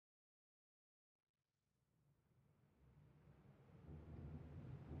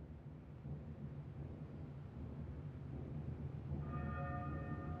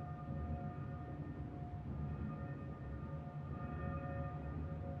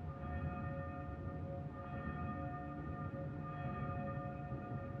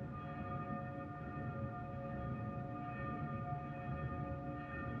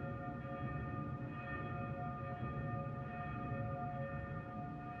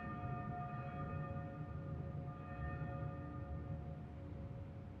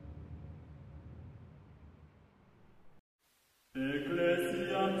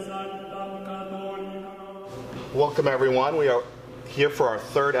welcome everyone. We are here for our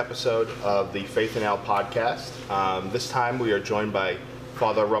third episode of the Faith and Ale podcast. This time we are joined by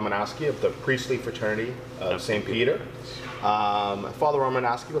Father Romanowski of the Priestly Fraternity of St. Peter. Father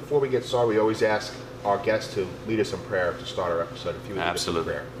Romanowski, before we get started, we always ask our guests to lead us in prayer to start our episode. If you would lead us in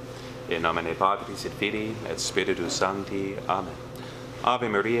prayer. In nomine Patris et Filii et Spiritus Sancti. Amen. Ave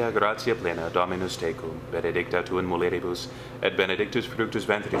Maria, gratia plena, Dominus tecum, benedicta tu in mulieribus, et benedictus fructus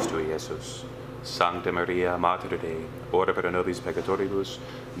ventris tui, Iesus. Sancta Maria, Mater Dei, ora pro nobis peccatoribus,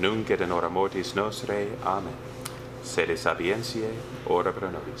 nunc et in hora mortis nostrae. Amen. Sede sapientiae, ora pro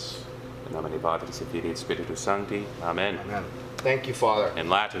nobis. In nomine Patris et Filii et Spiritus Sancti. Amen. Amen. Thank you, Father. In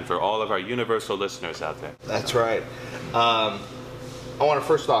Latin for all of our universal listeners out there. That's right. I want to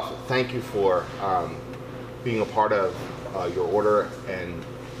first off thank you for being a part of your order and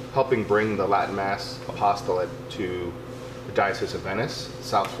helping bring the Latin Mass apostolate to the Diocese of Venice,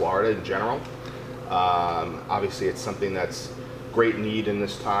 South Florida in general. Obviously, it's something that's great need in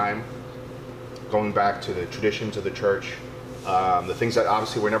this time, going back to the traditions of the Church, the things that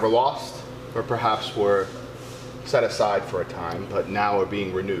obviously were never lost, or perhaps were set aside for a time, but now are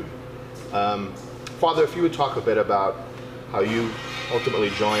being renewed. Father, if you would talk a bit about how you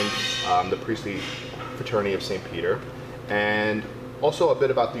ultimately joined the Priestly Fraternity of St. Peter, and also a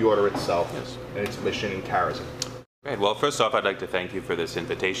bit about the order itself and its mission and charism. Great. Well, first off, I'd like to thank you for this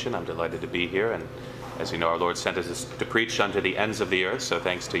invitation. I'm delighted to be here, and as you know, our Lord sent us to preach unto the ends of the earth, so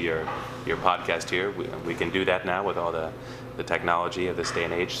thanks to your podcast here, we can do that now with all the technology of this day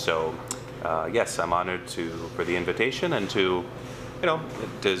and age. So yes, I'm honored for the invitation and to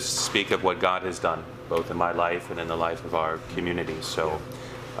speak of what God has done, both in my life and in the life of our community. So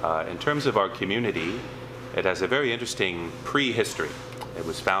in terms of our community, it has a very interesting prehistory. It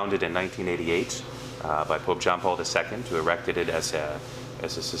was founded in 1988 by Pope John Paul II, who erected it as a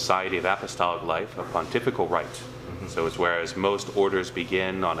society of apostolic life, a pontifical rite. Mm-hmm. So it's whereas most orders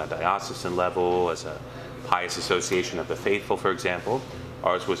begin on a diocesan level, as a pious association of the faithful, for example,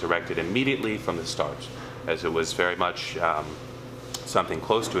 ours was erected immediately from the start, as it was very much something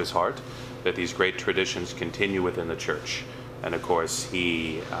close to his heart, that these great traditions continue within the Church. And of course,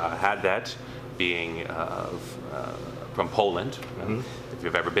 he had that being from Poland. Mm-hmm. If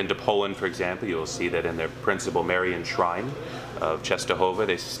you've ever been to Poland, for example, you'll see that in their principal Marian shrine of Częstochowa,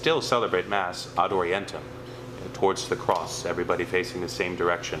 they still celebrate Mass ad orientem, towards the cross, everybody facing the same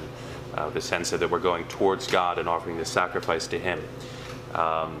direction, the sense that we're going towards God and offering the sacrifice to Him.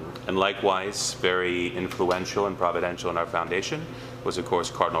 And likewise, very influential and providential in our foundation was, of course,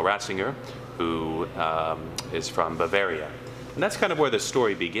 Cardinal Ratzinger, who is from Bavaria. And that's kind of where the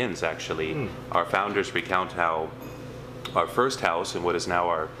story begins, actually. Our founders recount how our first house in what is now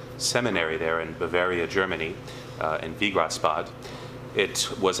our seminary there in Bavaria, Germany, in Vigrasbad, it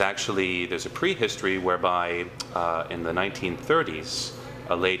was actually, there's a prehistory whereby in the 1930s,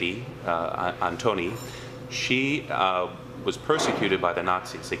 a lady, Antoni, she was persecuted by the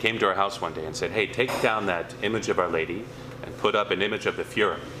Nazis. They came to our house one day and said, hey, take down that image of Our Lady and put up an image of the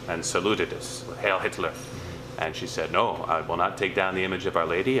Fuhrer, and saluted us, Hail Hitler. And she said, no, I will not take down the image of Our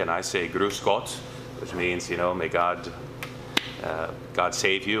Lady, and I say, Grüß Gott, which means, may God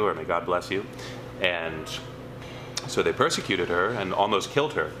save you, or may God bless you. And so they persecuted her and almost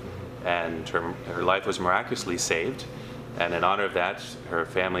killed her, and her life was miraculously saved. And in honor of that, her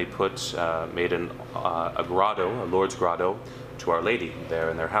family made a grotto, a Lord's grotto, to Our Lady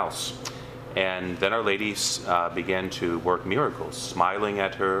there in their house. And then Our Lady began to work miracles, smiling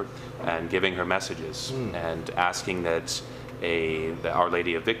at her and giving her messages, and asking that Our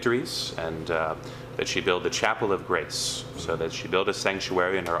Lady of Victories, and that she build the Chapel of Grace, so that she build a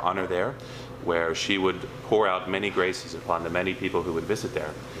sanctuary in her honor there, where she would pour out many graces upon the many people who would visit there.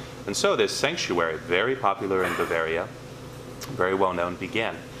 And so this sanctuary, very popular in Bavaria, very well known,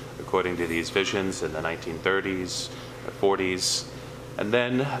 began according to these visions in the 1930s, 40s. And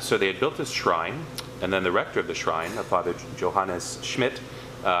then, so they had built this shrine, and then the rector of the shrine, Father Johannes Schmidt,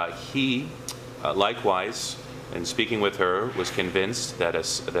 he likewise, in speaking with her, was convinced that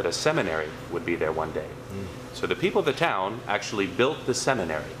a seminary would be there one day. So the people of the town actually built the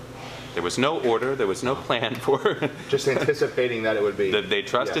seminary. There was no order, there was no plan for just anticipating that it would be. They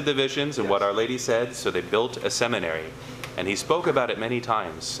trusted the visions and what Our Lady said, so they built a seminary. And he spoke about it many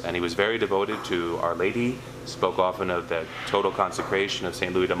times, and he was very devoted to Our Lady, spoke often of the total consecration of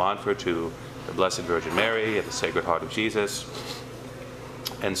St. Louis de Montfort to the Blessed Virgin Mary and the Sacred Heart of Jesus.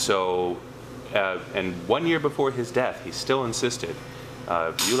 And so, and 1 year before his death, he still insisted,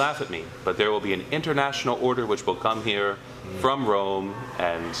 you laugh at me, but there will be an international order which will come here from Rome,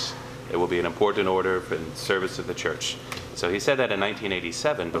 and it will be an important order in service of the Church. So he said that in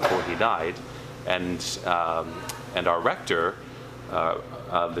 1987, before he died, And our rector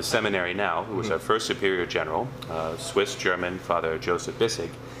of the seminary now, who was our first superior general, Swiss-German Father Joseph Bissig,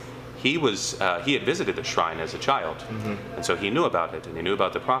 he had visited the shrine as a child, and so he knew about it, and he knew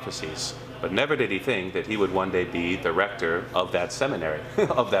about the prophecies, but never did he think that he would one day be the rector of that seminary,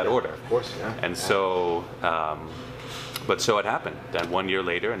 of that order. Of course, yeah. And so, but so it happened. Then 1 year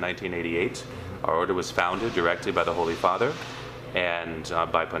later, in 1988, our order was founded, directed by the Holy Father, and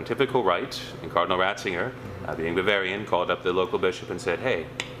by pontifical right, and Cardinal Ratzinger, being Bavarian, called up the local bishop and said, "Hey,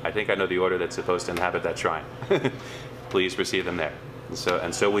 I think I know the order that's supposed to inhabit that shrine. Please receive them there."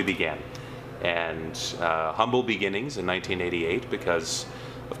 And so we began. And humble beginnings in 1988, because,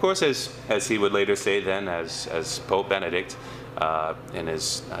 of course, as he would later say then, as Pope Benedict, in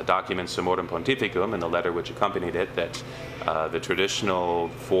his document Summorum Pontificum, and the letter which accompanied it, that the traditional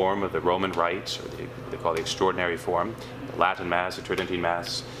form of the Roman Rite, or they call the extraordinary form, the Latin Mass, the Tridentine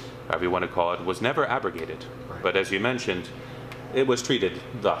Mass, however you want to call it, was never abrogated. Right. But as you mentioned, it was treated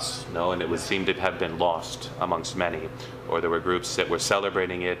thus, and it would seem to have been lost amongst many, or there were groups that were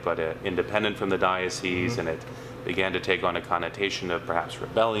celebrating it, but independent from the diocese, and it began to take on a connotation of perhaps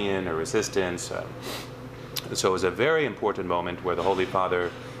rebellion or resistance. So it was a very important moment where the Holy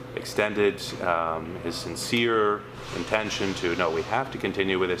Father extended his sincere intention to, no, we have to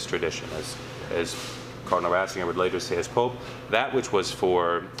continue with this tradition. As Cardinal Ratzinger would later say as Pope, that which was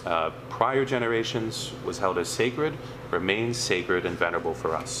for prior generations was held as sacred, remains sacred and venerable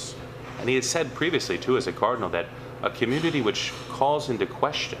for us. And he had said previously, too, as a cardinal, that a community which calls into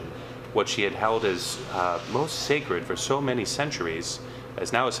question what she had held as most sacred for so many centuries,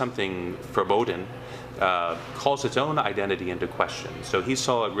 as now as something verboten, calls its own identity into question. So he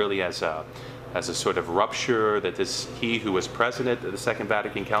saw it really as a sort of rupture, that he who was president of the Second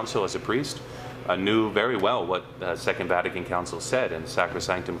Vatican Council as a priest knew very well what the Second Vatican Council said in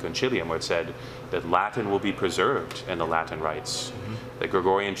Sacrosanctum Concilium, where it said that Latin will be preserved in the Latin rites, that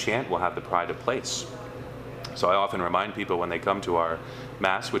Gregorian chant will have the pride of place. So I often remind people when they come to our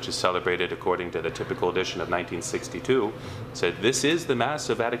Mass, which is celebrated according to the typical edition of 1962, said this is the Mass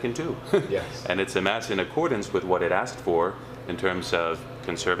of Vatican II. Yes. And it's a Mass in accordance with what it asked for in terms of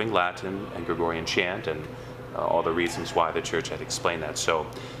conserving Latin and Gregorian chant, and all the reasons why the Church had explained that. So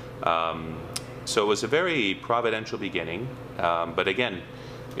it was a very providential beginning, but again,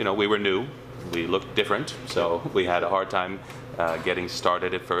 we were new, we looked different, so we had a hard time getting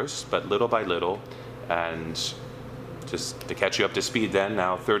started at first, but little by little. And just to catch you up to speed then,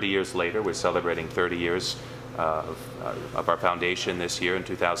 now 30 years later, we're celebrating 30 years of our foundation this year in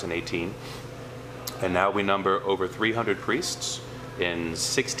 2018. And now we number over 300 priests in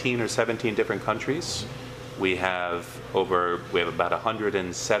 16 or 17 different countries. We have about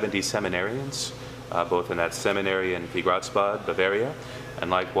 170 seminarians, both in that seminary in Vigratzbad, Bavaria, and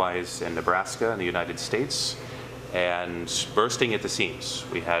likewise in Nebraska in the United States. And bursting at the seams.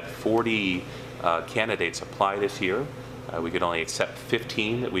 We had 40 candidates apply this year. We could only accept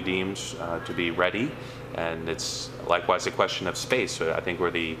 15 that we deemed to be ready, and it's likewise a question of space. So I think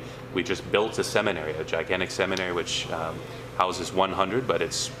we just built a seminary, a gigantic seminary which houses 100, but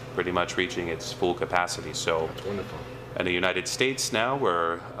it's pretty much reaching its full capacity. So that's wonderful. In the United States now,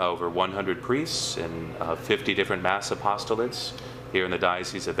 we're over 100 priests in 50 different Mass apostolates here in the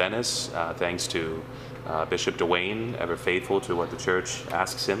Diocese of Venice, thanks to Bishop Duane, ever faithful to what the Church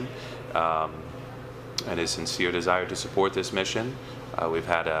asks him, and his sincere desire to support this mission. We've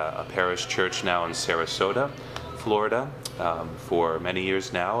had a parish church now in Sarasota, Florida, for many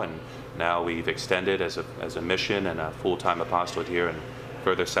years now, and now we've extended as a mission and a full-time apostolate here in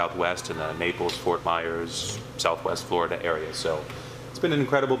further southwest in the Naples, Fort Myers, Southwest Florida area. So it's been an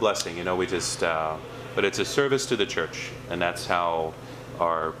incredible blessing. But it's a service to the Church, and that's how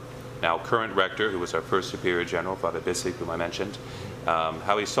our now current rector, who was our first superior general, Father Bissig, whom I mentioned,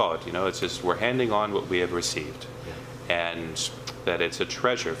 how he saw it. It's just we're handing on what we have received, and that it's a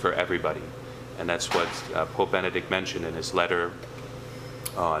treasure for everybody. And that's what Pope Benedict mentioned in his letter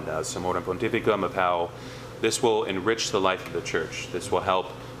on Summorum Pontificum, of how this will enrich the life of the Church. This will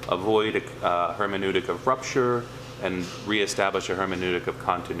help avoid a hermeneutic of rupture and reestablish a hermeneutic of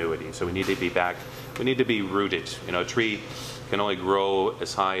continuity. So we need to be back, we need to be rooted. A tree can only grow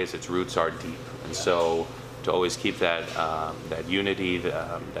as high as its roots are deep. And so to always keep that unity,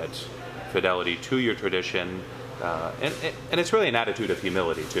 that fidelity to your tradition, and it's really an attitude of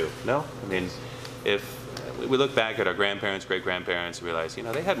humility too, no? I mean, if we look back at our grandparents, great-grandparents, and realize,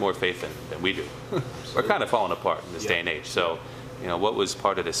 they had more faith than we do. We're kind of falling apart in this day and age. So, what was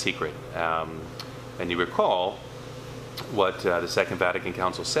part of the secret? And you recall what the Second Vatican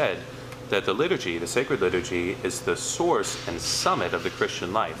Council said, that the liturgy, the sacred liturgy, is the source and summit of the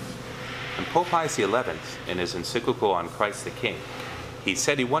Christian life. And Pope Pius XI, in his encyclical on Christ the King, he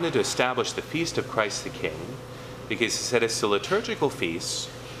said he wanted to establish the Feast of Christ the King because he said it's the liturgical feasts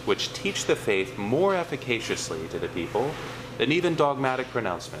which teach the faith more efficaciously to the people than even dogmatic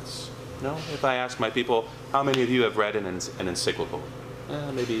pronouncements. No, if I ask my people, how many of you have read an encyclical?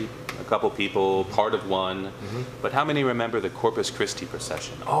 Maybe a couple people, part of one. But how many remember the Corpus Christi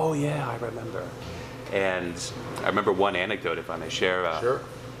procession? Oh yeah, I remember. And I remember one anecdote, if I may share, Sure.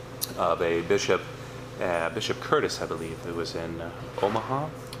 of a bishop, Bishop Curtis, I believe, who was in Omaha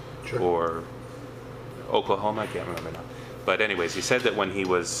Sure. or Oklahoma, I can't remember now. But anyways, he said that when he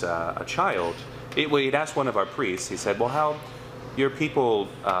was a child, he'd asked one of our priests, he said, well, how your people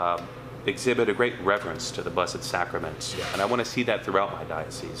exhibit a great reverence to the Blessed Sacrament, Yeah. and I want to see that throughout my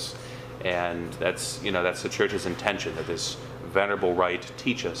diocese. And that's the Church's intention, that this venerable rite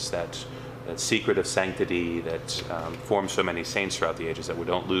teach us that secret of sanctity that formed so many saints throughout the ages, that we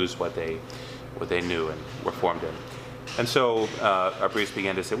don't lose what they knew and were formed in. And so our priest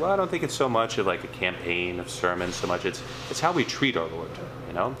began to say, well, I don't think it's so much of like a campaign of sermons, so much it's how we treat our Lord,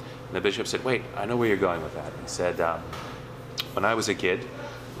 you know? And the bishop said, wait, I know where you're going with that. He said, when I was a kid,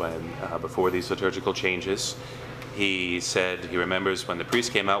 before these liturgical changes, he said he remembers when the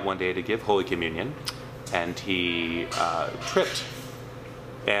priest came out one day to give Holy Communion, and he tripped,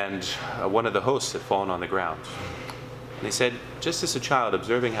 and one of the hosts had fallen on the ground. And he said, just as a child,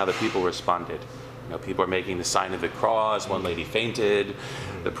 observing how the people responded, you know, people are making the sign of the cross, one lady fainted,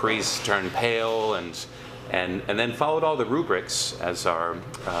 the priest turned pale, and then followed all the rubrics, as our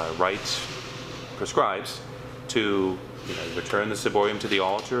rite prescribes, to return the ciborium to the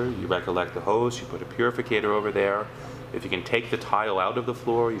altar, you recollect the host, you put a purificator over there. If you can take the tile out of the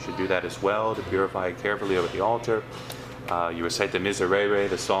floor, you should do that as well to purify it carefully over the altar. You recite the Miserere,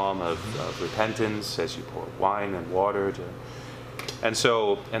 the psalm of repentance, as you pour wine and water. And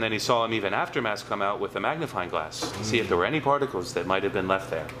then he saw him even after Mass come out with a magnifying glass to see if there were any particles that might have been left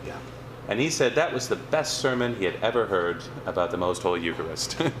there. Yeah. And he said that was the best sermon he had ever heard about the Most Holy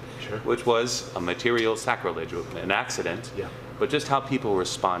Eucharist, Sure. which was a material sacrilege, an accident, Yeah. but just how people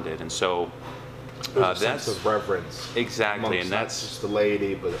responded. And so There's a that's sense of reverence. exactly, amongst and not that's just the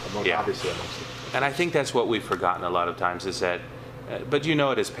laity, but Yeah. obviously amongst the... and I think that's what we've forgotten a lot of times is that, but you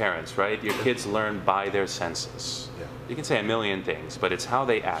know it as parents, right? Your kids learn by their senses. Yeah. You can say a million things, but it's how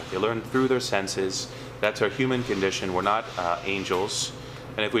they act. They learn through their senses. That's our human condition. We're not angels.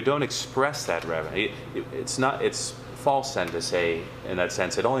 And if we don't express that reverence, it's false then to say, in that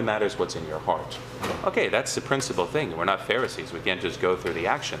sense, it only matters what's in your heart. Okay, that's the principal thing. We're not Pharisees. We can't just go through the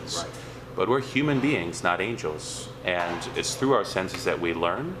actions. Right. But we're human beings, not angels. And it's through our senses that we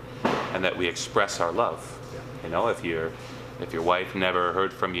learn and that we express our love. Yeah. You know, if your wife never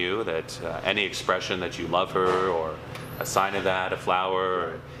heard from you that any expression that you love her, or a sign of that, a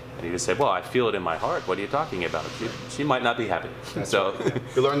flower, and you just say, well, I feel it in my heart. What are you talking about? She might not be happy. So Right. Yeah.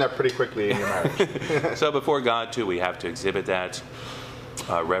 You learn that pretty quickly in your marriage. so before God, too, we have to exhibit that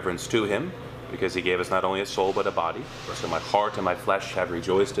reverence to Him, because He gave us not only a soul but a body. So my heart and my flesh have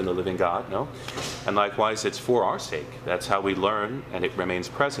rejoiced in the living God, no? And likewise, it's for our sake. That's how we learn, and it remains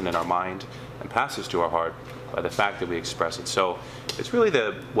present in our mind and passes to our heart by the fact that we express it. So it's really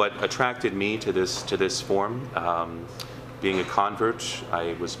what attracted me to this form. Being a convert,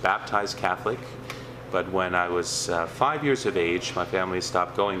 I was baptized Catholic, but when I was 5 years of age, my family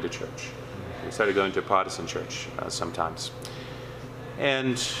stopped going to church. We started going to a Protestant church sometimes.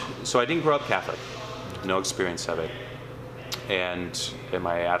 And so I didn't grow up Catholic, no experience of it. And in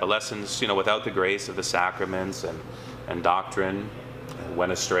my adolescence, without the grace of the sacraments and doctrine, I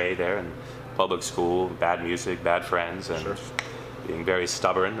went astray there in public school, bad music, bad friends, and Sure. being very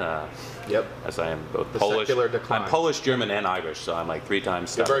stubborn. Yep. As I am both The Polish, secular decline. I'm Polish, German, and Irish, so I'm like 3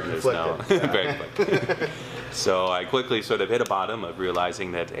 times You're stubborn. very There's conflicted. very conflicted. So I quickly sort of hit a bottom of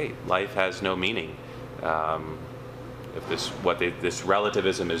realizing that, hey, life has no meaning. If this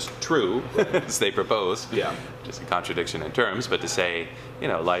relativism is true, as they propose, Yeah. just a contradiction in terms, but to say,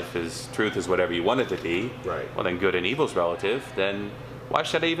 truth is whatever you want it to be, Right. well then good and evil's relative, then why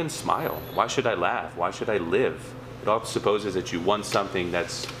should I even smile? Why should I laugh? Why should I live? It all supposes that you want something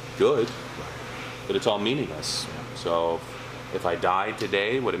that's good, but it's all meaningless. So if I died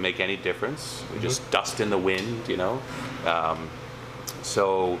today, would it make any difference? Just dust in the wind,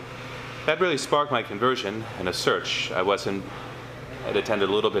 So that really sparked my conversion and a search. I'd attended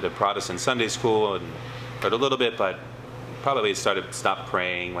a little bit of Protestant Sunday school and heard a little bit, but probably stopped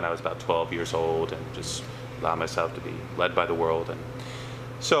praying when I was about 12 years old and just allowed myself to be led by the world. And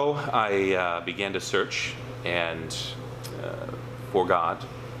so I began to search for God,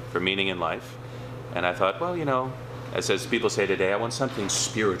 for meaning in life. And I thought, well, as people say today, I want something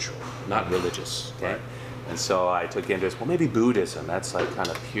spiritual, not religious. Okay? Right. And so I took interest, well, maybe Buddhism, that's like kind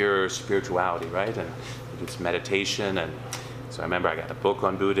of pure spirituality, right? And it's meditation. And so I remember I got a book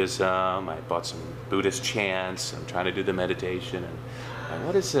on Buddhism, I bought some Buddhist chants, I'm trying to do the meditation. And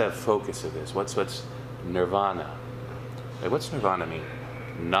what is the focus of this? What's nirvana? Like, what's nirvana mean?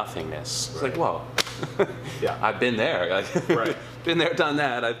 Nothingness. It's like, whoa. Yeah. I've been there. Right. Been there, done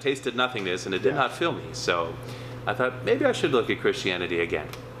that. I've tasted nothingness, and it did not fill me. So I thought maybe I should look at Christianity again.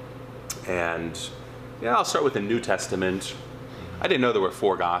 And yeah, I'll start with the New Testament. I didn't know there were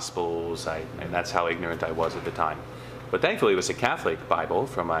 4 Gospels, and that's how ignorant I was at the time. But thankfully, it was a Catholic Bible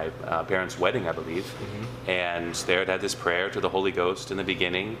from my parents' wedding, I believe. And there it had this prayer to the Holy Ghost in the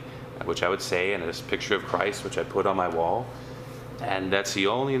beginning, which I would say, and this picture of Christ, which I put on my wall. And that's the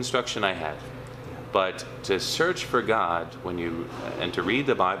only instruction I had. But to search for God and to read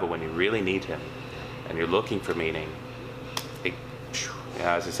the Bible when you really need Him, and you're looking for meaning,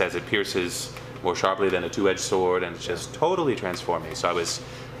 as it says, it pierces more sharply than a two-edged sword, and it's just totally transformed me. So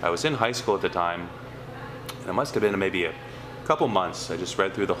I was in high school at the time, and it must have been maybe a couple months. I just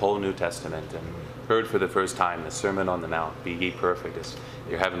read through the whole New Testament and heard for the first time the Sermon on the Mount, be ye perfect as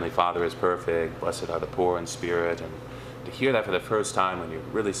your heavenly Father is perfect, blessed are the poor in spirit. And to hear that for the first time when you're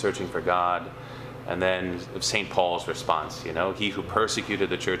really searching for God, and then St. Paul's response, he who persecuted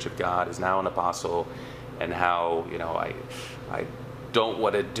the church of God is now an apostle, and how, I don't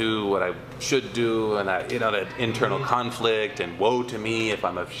want to do what I should do, and that internal conflict, and woe to me if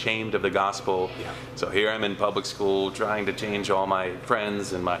I'm ashamed of the gospel. Yeah. So here I'm in public school trying to change all my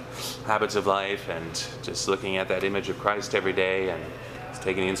friends and my habits of life, and just looking at that image of Christ every day, and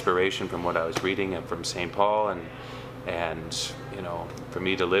taking inspiration from what I was reading and from St. Paul, and for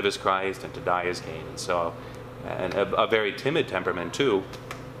me to live as Christ and to die as gain. And so, and a very timid temperament too,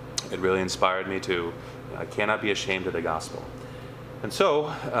 it really inspired me to, I cannot be ashamed of the gospel. And so,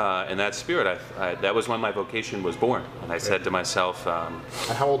 in that spirit, that was when my vocation was born. And I said to myself... and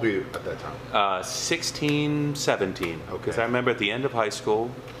how old were you at that time? 16, 17. Because I remember at the end of high school,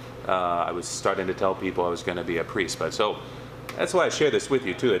 I was starting to tell people I was going to be a priest. But so, that's why I share this with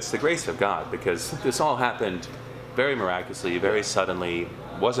you too. It's the grace of God, because this all happened very miraculously, very suddenly.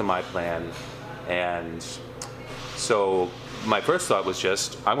 Wasn't my plan. And so, my first thought was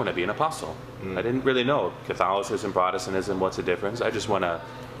just, I want to be an apostle. I didn't really know Catholicism, Protestantism, what's the difference? I just want to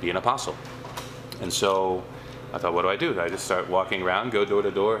be an apostle. And so I thought, what do? I just start walking around, go door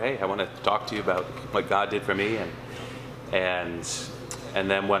to door. Hey, I want to talk to you about what God did for me. And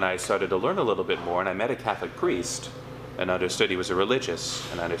then when I started to learn a little bit more, and I met a Catholic priest, and understood he was a religious,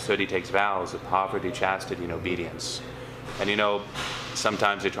 and understood he takes vows of poverty, chastity, and obedience. And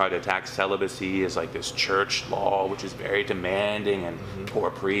sometimes they try to attack celibacy as like this church law, which is very demanding, and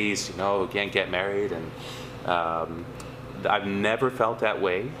poor priests, who can't get married. And I've never felt that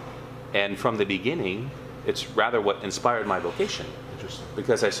way. And from the beginning, it's rather what inspired my vocation. Interesting.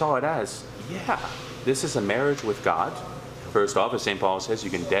 Because I saw it as, this is a marriage with God. First off, as St. Paul says, you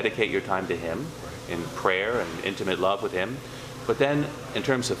can dedicate your time to Him in prayer and intimate love with Him. But then, in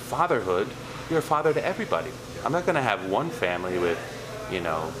terms of fatherhood, you're a father to everybody. I'm not going to have one family with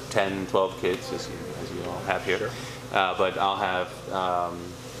 10, 12 kids, as you all have here. Sure. But I'll have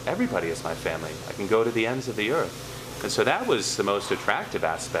everybody as my family. I can go to the ends of the earth. And so that was the most attractive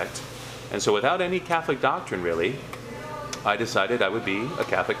aspect. And so without any Catholic doctrine, really, I decided I would be a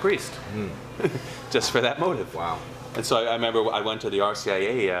Catholic priest. Just for that motive. Wow. And so I remember I went to the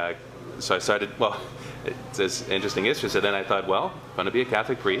RCIA, so I started, it's this interesting history. So then I thought, I'm going to be a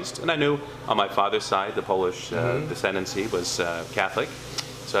Catholic priest. And I knew on my father's side, the Polish descendancy was Catholic.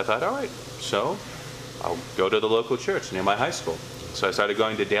 So I thought, all right, so I'll go to the local church near my high school. So I started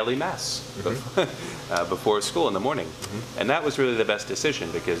going to daily Mass before school in the morning. And that was really the best decision,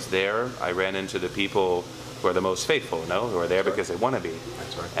 because there I ran into the people who are the most faithful, who are there because they want to be.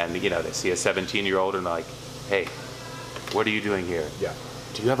 That's right. And, they see a 17-year-old and they're like, hey, what are you doing here? Yeah.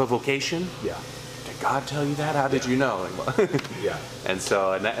 Do you have a vocation? Yeah. Did God tell you that? How did you know? Yeah. And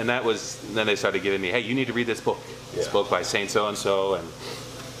so, and that was, then they started giving me, hey, you need to read this book. This book by Saint so-and-so, and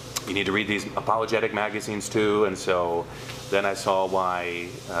you need to read these apologetic magazines too. And so then I saw why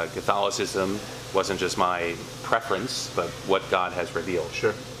Catholicism wasn't just my preference, but what God has revealed.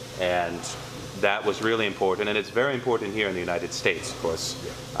 Sure. And that was really important, and it's very important here in the United States, of course.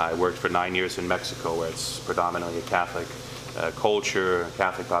 Yeah. I worked for 9 years in Mexico, where it's predominantly a Catholic culture,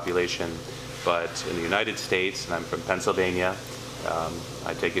 Catholic population. But in the United States, and I'm from Pennsylvania,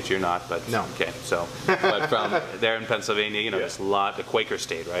 I take it you're not, but no. Okay. So, but from there in Pennsylvania, there's a lot, the Quaker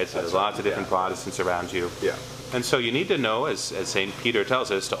state, right? So there's lots of different Protestants around you. Yeah. And so you need to know, as St. Peter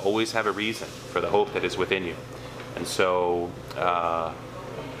tells us, to always have a reason for the hope that is within you. And so,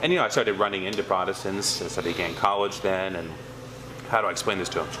 and I started running into Protestants as I began college then, and how do I explain this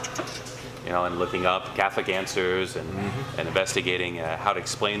to them? And looking up Catholic answers and investigating how to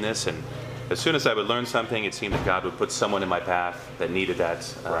explain this. And as soon as I would learn something, it seemed that God would put someone in my path that needed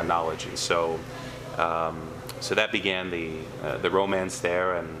that knowledge. And so, so that began the romance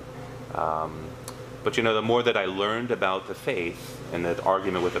there. And but the more that I learned about the faith and the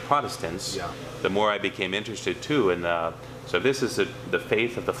argument with the Protestants, the more I became interested too in so this is the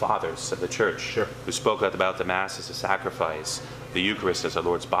faith of the fathers of the church, who spoke about the Mass as a sacrifice, the Eucharist as our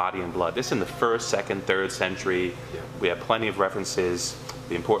Lord's body and blood. This is in the 1st, 2nd, 3rd century. We have plenty of references.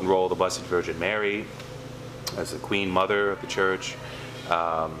 The important role of the Blessed Virgin Mary as the Queen Mother of the Church.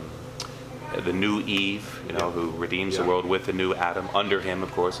 The new Eve, who redeems the world with the new Adam under him,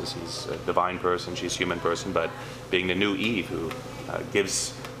 of course, as he's a divine person, she's a human person, but being the new Eve who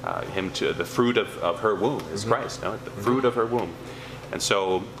gives him to the fruit of her womb is Christ, the fruit of her womb. And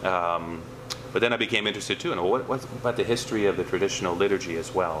so, but then I became interested too, what about the history of the traditional liturgy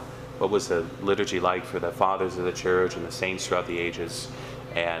as well? What was the liturgy like for the fathers of the church and the saints throughout the ages?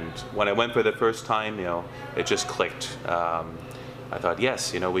 And when I went for the first time, it just clicked. I thought,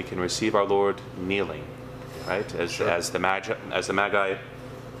 yes, we can receive our Lord kneeling, right? As the Magi,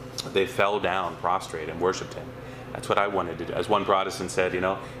 they fell down prostrate and worshipped him. That's what I wanted to do. As one Protestant said,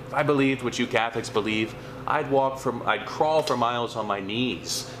 if I believed what you Catholics believe, I'd crawl for miles on my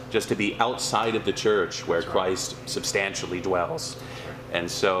knees just to be outside of the church where Christ substantially dwells. And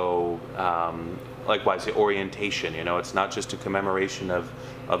so, likewise, the orientation, it's not just a commemoration of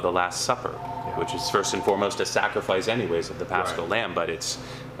the Last Supper, which is first and foremost a sacrifice anyways of the Paschal Lamb, but it's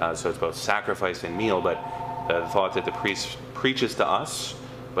both sacrifice and meal, but the thought that the priest preaches to us,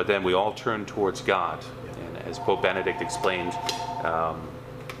 but then we all turn towards God. And as Pope Benedict explained,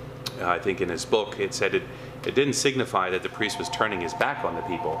 I think in his book, it said it didn't signify that the priest was turning his back on the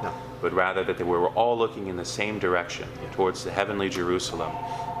people, but rather that they were all looking in the same direction, towards the heavenly Jerusalem,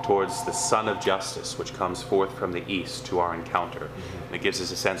 towards the Sun of Justice, which comes forth from the east to our encounter. And it gives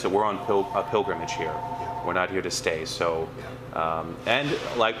us a sense that we're on a pilgrimage here. We're not here to stay. So, and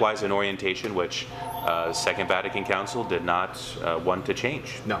likewise an orientation which Second Vatican Council did not want to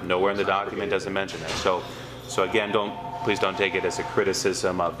change. Nowhere in the document does it mention that. So again, please don't take it as a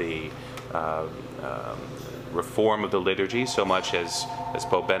criticism of the reform of the liturgy so much as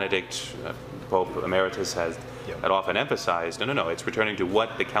Pope Benedict, Pope Emeritus had often emphasized. No, it's returning to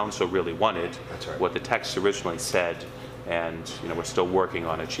what the Council really wanted, what the text originally said, and we're still working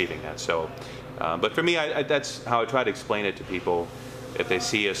on achieving that. So, but for me, that's how I try to explain it to people. If they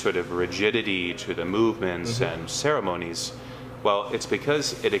see a sort of rigidity to the movements and ceremonies, well, it's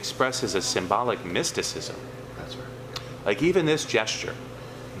because it expresses a symbolic mysticism. That's right. Like even this gesture.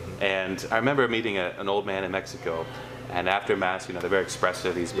 And I remember meeting an old man in Mexico, and after Mass, they're very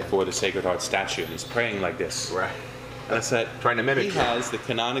expressive. He's before the Sacred Heart statue, and he's praying like this. Right. And I said, trying to mimic. He has the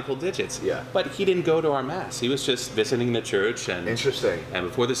canonical digits. But he didn't go to our Mass. He was just visiting the church. And interesting. And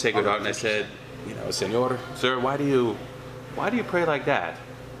before the Sacred Heart, and I said, Senor, sir, why do you pray like that?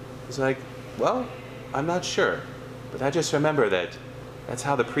 He's like, well, I'm not sure, but I just remember that's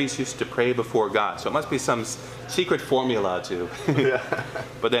how the priests used to pray before God. So it must be some secret formula to.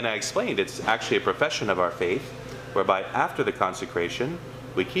 But then I explained it's actually a profession of our faith, whereby after the consecration,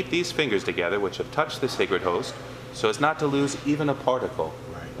 we keep these fingers together, which have touched the sacred host, so as not to lose even a particle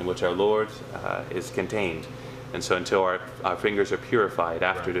in which our Lord is contained. And so until our fingers are purified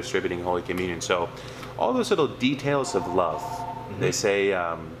after distributing Holy Communion. So all those little details of love. They say,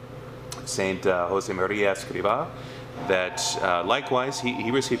 Saint Jose Maria Escrivá, that likewise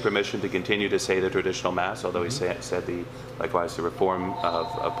he received permission to continue to say the traditional Mass, although he said likewise the reform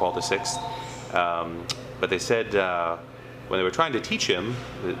of Paul VI. But they said when they were trying to teach him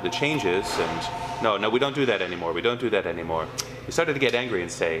the changes, and no, we don't do that anymore. We don't do that anymore. He started to get angry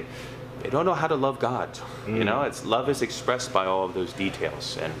and say, they don't know how to love God. Love is expressed by all of those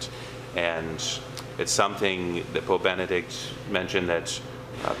details, and it's something that Pope Benedict mentioned that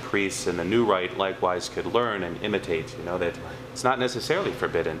priests in the new rite likewise could learn and imitate, that it's not necessarily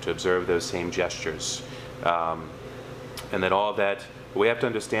forbidden to observe those same gestures. And that all of that, we have to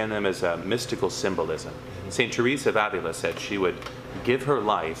understand them as a mystical symbolism. St. Teresa of Avila said she would give her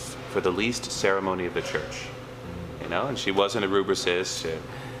life for the least ceremony of the church. And she wasn't a rubricist.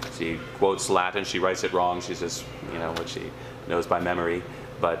 She quotes Latin, she writes it wrong, she's just, what she knows by memory.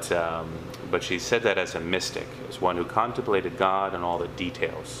 But she said that as a mystic, as one who contemplated God and all the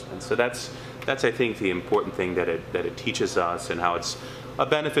details. And so that's I think the important thing that it teaches us, and how it's a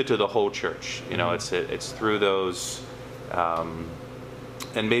benefit to the whole church. It's through those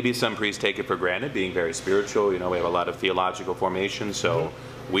And maybe some priests take it for granted, being very spiritual. You know, we have a lot of theological formation, so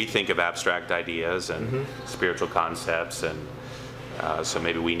we think of abstract ideas and spiritual concepts, and so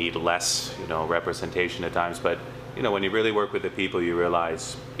maybe we need less, you know, representation at times. But you know, when you really work with the people, you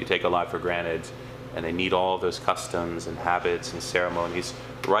realize you take a lot for granted, and they need all those customs and habits and ceremonies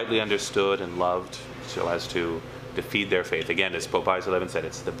rightly understood and loved, so as to feed their faith. Again, as Pope Pius XI said,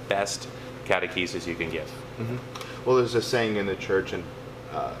 it's the best catechesis you can give. Well, there's a saying in the church, and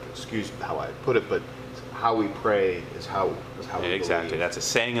excuse how I put it, but how we pray is how we Exactly. believe. That's a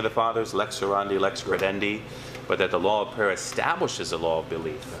saying of the fathers, lex orandi, lex credendi, but that the law of prayer establishes the law of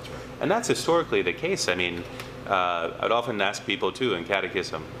belief. That's right. And that's historically the case. I mean, I'd often ask people too in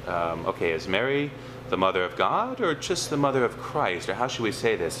catechism, okay, is Mary the mother of God or just the mother of Christ? Or how should we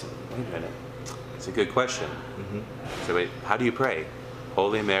say this? Wait a minute. It's a good question. So wait, how do you pray?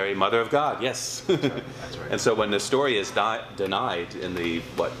 Holy Mary, Mother of God. Yes. That's right. And so when the story is denied in the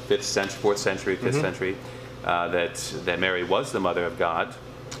 5th century, 4th century, 5th century, that Mary was the Mother of God,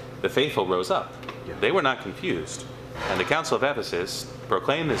 the faithful rose up. Yeah. They were not confused. And the Council of Ephesus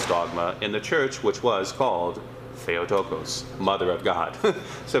proclaimed this dogma in the church, which was called Theotokos, Mother of God.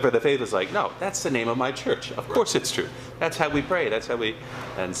 So for the faithful, it's like, no, that's the name of my church. Of course it's true. That's how we pray. That's how we...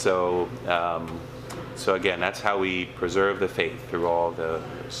 And so... So again, that's how we preserve the faith through all the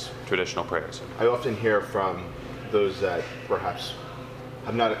traditional prayers. I often hear from those that perhaps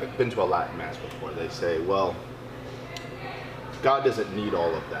have not been to a Latin Mass before. They say, well, God doesn't need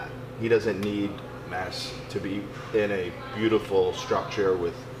all of that. He doesn't need Mass to be in a beautiful structure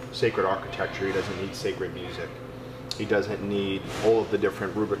with sacred architecture. He doesn't need sacred music. He doesn't need all of the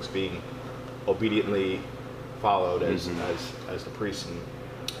different rubrics being obediently followed as the priests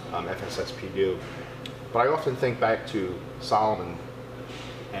and FSSP do. But I often think back to Solomon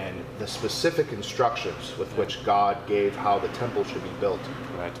and the specific instructions with which God gave how the temple should be built,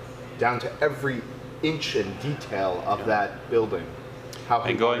 Right. down to every inch and detail of that building. How he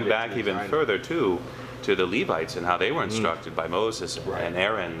And going wanted it back to even design it. further too, to the Levites and how they were instructed by Moses Right. and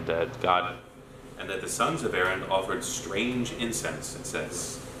Aaron, that God, and that the sons of Aaron offered strange incense. It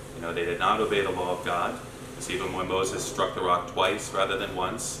says, you know, they did not obey the law of God. It's even when Moses struck the rock twice rather than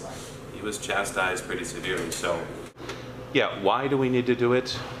once. He was chastised pretty severely. So, yeah, why do we need to do it?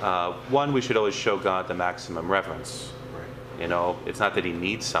 One, we should always show God the maximum reverence. Right. You know, it's not that he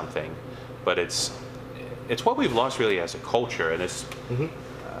needs something, but it's what we've lost really as a culture. And it's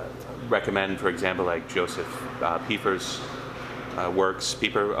recommend, for example, like Joseph Pieper's works,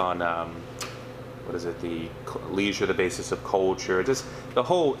 Pieper on what is it, the leisure, the basis of culture. Just the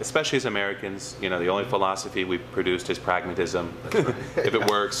whole, especially as Americans, you know, the only philosophy we've produced is pragmatism. If it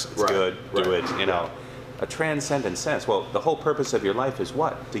works, it's good, do it, you know. A transcendent sense. Well, the whole purpose of your life is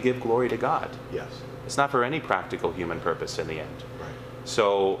what? To give glory to God. Yes. It's not for any practical human purpose in the end. Right.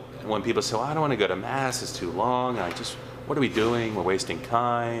 So when people say, oh, I don't want to go to Mass, it's too long, what are we doing? We're wasting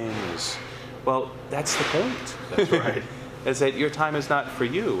time. Well, that's the point. That's right. Is that your time is not for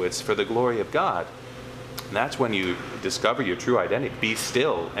you, it's for the glory of God. And that's when you discover your true identity. Be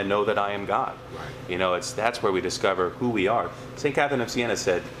still and know that I am God. Right. You know, that's where we discover who we are. St. Catherine of Siena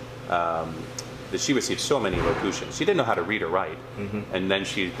said that she received so many locutions. She didn't know how to read or write. And then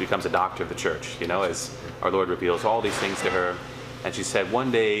she becomes a doctor of the church, you know, as our Lord reveals all these things to her. And she said,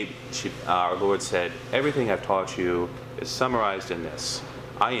 one day, our Lord said, everything I've taught you is summarized in this.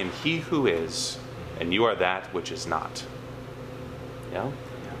 I am he who is, and you are that which is not. You know?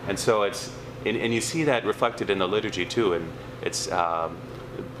 And so it's, and you see that reflected in the liturgy too, and it's a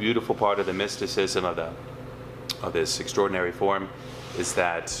beautiful part of the mysticism of this extraordinary form is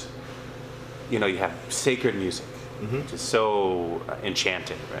that, you know, you have sacred music, which is so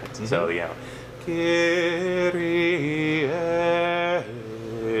enchanting, right? So, you know, Kyrie eleison.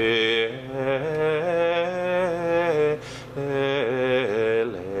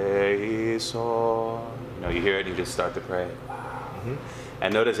 You know, you hear it and you just start to pray.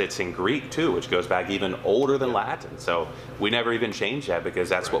 And notice it's in Greek too, which goes back even older than Latin. So we never even changed that because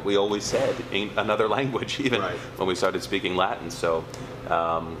that's what we always said in another language, even when we started speaking Latin. So,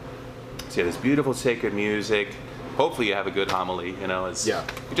 so this beautiful sacred music. Hopefully you have a good homily. You know,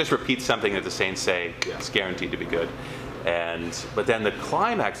 you just repeat something that the saints say. It's guaranteed to be good. But then the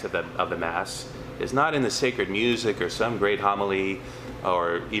climax of the Mass is not in the sacred music or some great homily,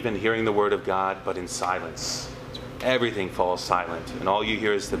 or even hearing the Word of God, but in silence. Everything falls silent, and all you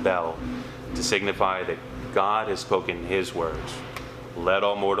hear is the bell to signify that God has spoken His words. Let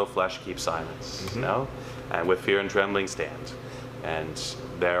all mortal flesh keep silence, you know, and with fear and trembling stand. And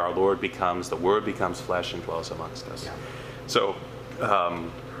there our Lord becomes, the Word becomes flesh and dwells amongst us. So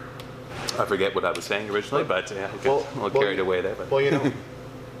I forget what I was saying originally, but yeah, I got a little carried away there. But. Well, you know,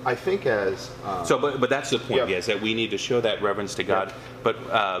 I think as but that's the point, yeah. yes, that we need to show that reverence to God, Yeah.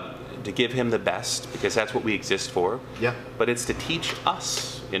 but to give Him the best, because that's what we exist for. Yeah. But it's to teach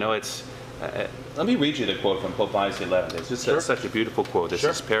us. You know, it's. Let me read you the quote from Pope Pius XI. It's just such a beautiful quote. This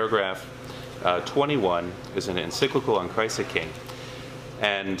is paragraph 21. Is an encyclical on Christ the King.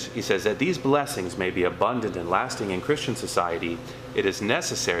 And he says that these blessings may be abundant and lasting in Christian society, it is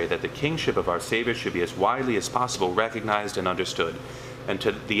necessary that the kingship of our Savior should be as widely as possible recognized and understood. And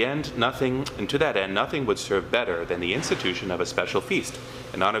to that end, nothing would serve better than the institution of a special feast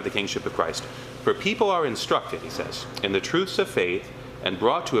in honor of the kingship of Christ. For people are instructed, he says, in the truths of faith and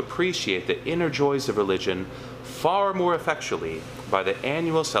brought to appreciate the inner joys of religion far more effectually by the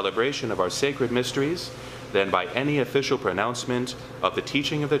annual celebration of our sacred mysteries than by any official pronouncement of the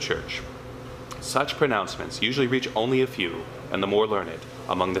teaching of the Church. Such pronouncements usually reach only a few, and the more learned,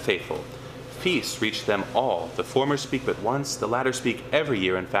 among the faithful. Feasts reach them all. The former speak but once, the latter speak every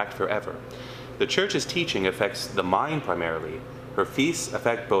year, in fact forever. The Church's teaching affects the mind primarily. Her feasts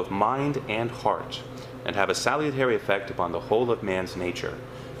affect both mind and heart, and have a salutary effect upon the whole of man's nature.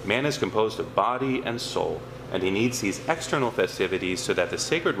 Man is composed of body and soul, and he needs these external festivities so that the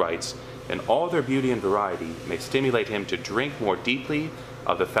sacred rites, in all their beauty and variety, may stimulate him to drink more deeply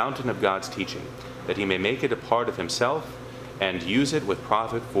of the fountain of God's teaching, that he may make it a part of himself and use it with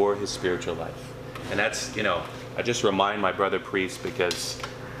profit for his spiritual life. And that's, you know, I just remind my brother priests, because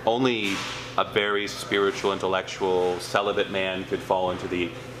only a very spiritual, intellectual, celibate man could fall into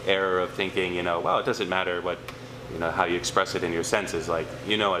the error of thinking, you know, well, it doesn't matter what, you know, how you express it in your senses. Like,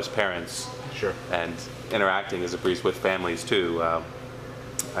 you know, as parents, Sure. and interacting as a priest with families too.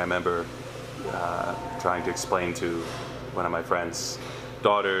 I remember trying to explain to one of my friend's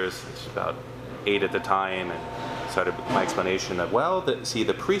daughters, she's about 8 at the time, and started my explanation of, well,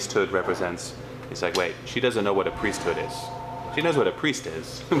 the priesthood represents, he's like, wait, she doesn't know what a priesthood is. She knows what a priest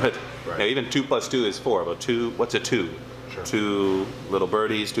is, but you know, even 2 + 2 is 4. Well, 2, what's a 2? Sure. 2 little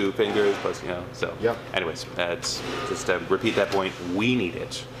birdies, 2 fingers, plus, you know, so. Yep. Anyways, it's just to repeat that point, we need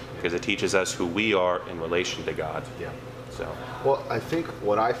it, because it teaches us who we are in relation to God. Yeah. So. Well, I think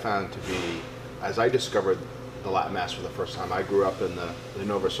what I found to be, as I discovered the Latin Mass for the first time, I grew up in the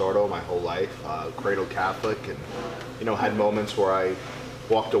Novus Ordo my whole life, cradle Catholic, and, you know, had moments where I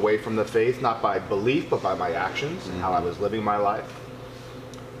walked away from the faith, not by belief, but by my actions and how I was living my life.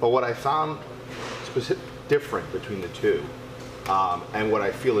 But what I found different between the two, and what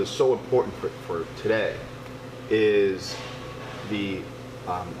I feel is so important for today, is the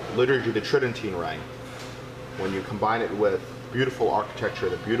liturgy, the Tridentine Rite. When you combine it with beautiful architecture,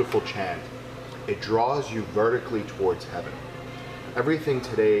 the beautiful chant, it draws you vertically towards heaven. Everything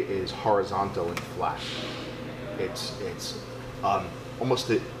today is horizontal and flat. It's almost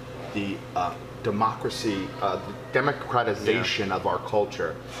the democracy, the democratization of our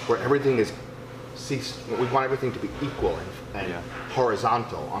culture, where everything is we want everything to be equal and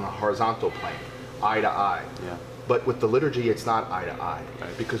horizontal, on a horizontal plane, eye to eye. Yeah. But with the liturgy, it's not eye to eye,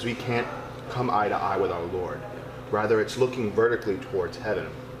 because we can't come eye to eye with our Lord. Rather, it's looking vertically towards heaven.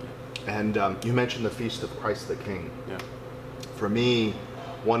 And you mentioned the Feast of Christ the King. Yeah. For me,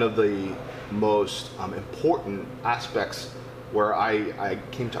 one of the most important aspects where I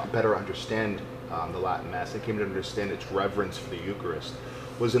came to better understand the Latin Mass, I came to understand its reverence for the Eucharist,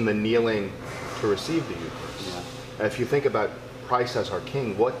 was in the kneeling to receive the Eucharist. Yeah. If you think about Christ as our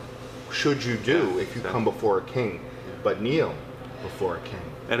King, what should you do if you come before a king, but kneel before a king?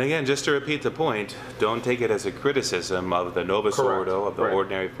 And again, just to repeat the point, don't take it as a criticism of the Novus Ordo, of the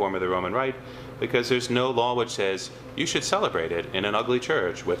ordinary form of the Roman Rite, because there's no law which says you should celebrate it in an ugly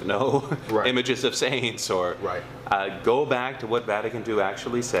church with no images of saints, or go back to what Vatican II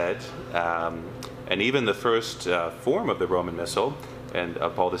actually said, and even the first form of the Roman Missal, and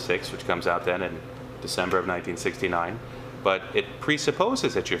Paul VI, which comes out then in December of 1969, but it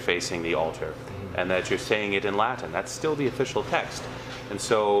presupposes that you're facing the altar and that you're saying it in Latin. That's still the official text. And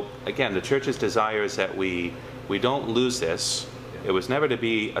so, again, the Church's desire is that we don't lose this. It was never to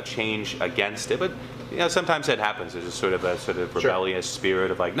be a change against it, but you know, sometimes that happens. There's a sort of rebellious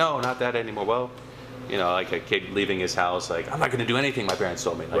spirit of like, no, not that anymore. Well, you know, like a kid leaving his house, like, I'm not going to do anything my parents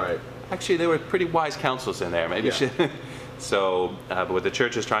told me. Like, actually, there were pretty wise counsels in there. Maybe you should. So, but what the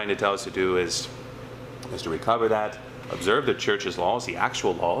Church is trying to tell us to do is to recover that, observe the Church's laws, the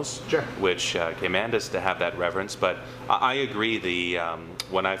actual laws, which command us to have that reverence. But I agree.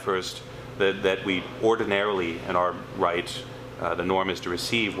 When I first that we ordinarily in our rite, the norm is to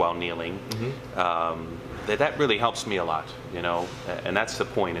receive while kneeling. That really helps me a lot, you know. And that's the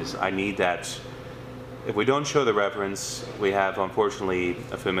point. Is I need that if we don't show the reverence, we have, unfortunately,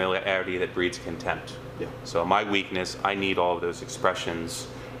 a familiarity that breeds contempt. Yeah. So my weakness, I need all of those expressions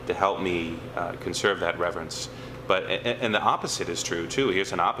to help me conserve that reverence. But and the opposite is true too.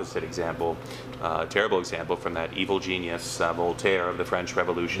 Here's an opposite example, terrible example from that evil genius Voltaire of the French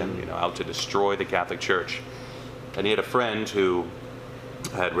Revolution, you know, out to destroy the Catholic Church. And he had a friend who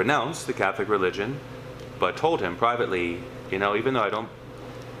had renounced the Catholic religion, but told him privately, you know, even though I don't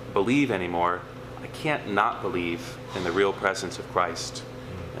believe anymore, I can't not believe in the real presence of Christ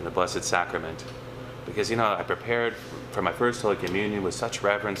and the Blessed Sacrament. Because, you know, I prepared for my first Holy Communion with such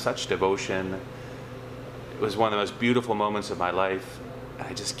reverence, such devotion. It was one of the most beautiful moments of my life.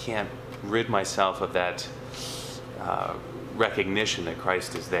 I just can't rid myself of that recognition that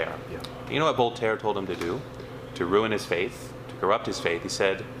Christ is there. Yeah. You know what Voltaire told him to do? To ruin his faith, to corrupt his faith. He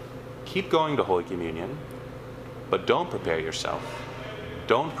said, keep going to Holy Communion, but don't prepare yourself.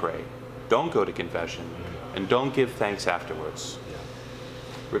 Don't pray. Don't go to confession. And don't give thanks afterwards. Yeah.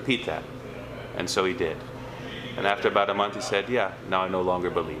 Repeat that. And so he did. And after about a month he said, yeah, now I no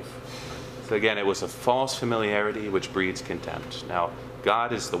longer believe. So again, it was a false familiarity which breeds contempt. Now,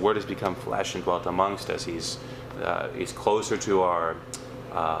 God is, the Word has become flesh and dwelt amongst us. He's closer to our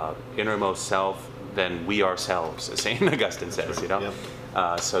innermost self than we ourselves, as St. Augustine says, you know.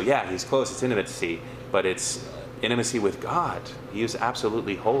 Yep. So yeah, he's close, it's intimacy, but it's intimacy with God. He is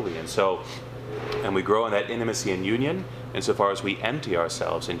absolutely holy. And we grow in that intimacy and union insofar as we empty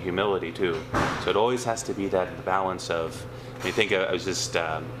ourselves in humility too. So it always has to be that balance of, I think I was just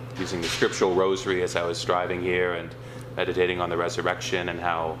using the scriptural rosary as I was driving here and meditating on the resurrection and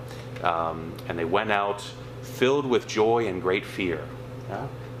how, and they went out filled with joy and great fear. Yeah?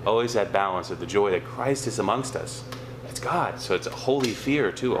 Always that balance of the joy that Christ is amongst us. That's God. So it's a holy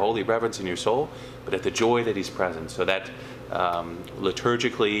fear too, a holy reverence in your soul, but at the joy that he's present. So that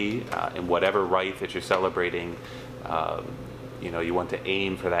liturgically, in whatever rite that you're celebrating, you know, you want to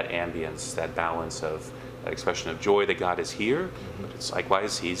aim for that ambience, that balance of that expression of joy that God is here, but it's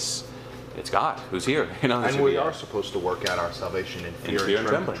likewise it's God who's here. You know, and we are supposed to work out our salvation in fear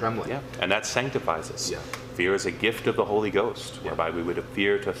and trembling. Yeah, and that sanctifies us. Yeah. Fear is a gift of the Holy Ghost, whereby we would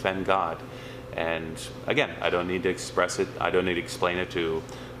fear to offend God. And again, I don't need to express it. I don't need to explain it to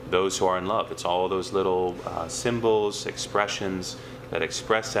those who are in love. It's all those little symbols, expressions that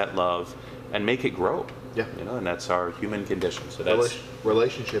express that love and make it grow. Yeah. You know, and that's our human condition. So that's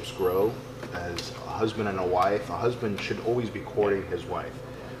relationships grow as a husband and a wife. A husband should always be courting his wife,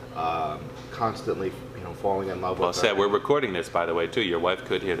 constantly, you know, falling in love with her. Well said. We're recording this, by the way, too. Your wife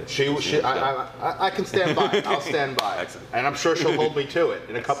could hear this. I can stand by. I'll stand by. Excellent. And I'm sure she'll hold me to it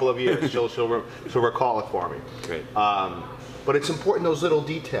in a couple of years. She'll recall it for me. Great. But it's important, those little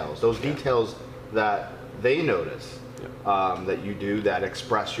details, details that they notice, that you do, that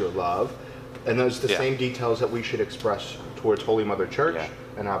express your love. And those the same details that we should express towards Holy Mother Church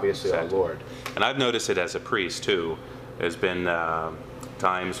and obviously our Lord. And I've noticed it as a priest too. There's been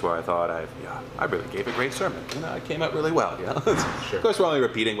times where I thought I really gave a great sermon. You know, it came out really well. You know? Sure. Of course, we're only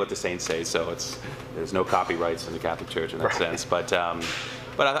repeating what the saints say, so there's no copyrights in the Catholic Church in that sense. But I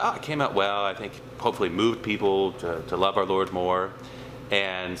thought it came out well. I think hopefully moved people to love our Lord more.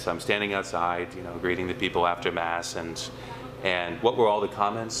 And so I'm standing outside, you know, greeting the people after Mass, and what were all the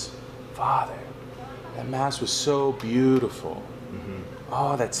comments? Father, that Mass was so beautiful.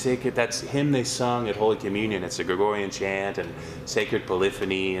 Oh, that's sacred. That's hymn they sung at Holy Communion. It's a Gregorian chant and sacred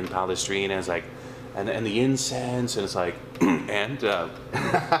polyphony and Palestrina. It's like, and the incense, and it's like,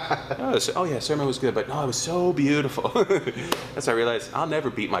 oh yeah, sermon was good, but no, it was so beautiful. That's I realized I'll never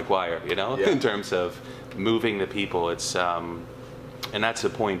beat my choir, you know, in terms of moving the people. It's and that's the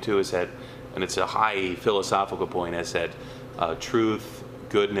point too, is that, and it's a high philosophical point, is that truth,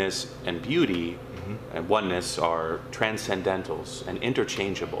 goodness, and beauty and oneness are transcendentals and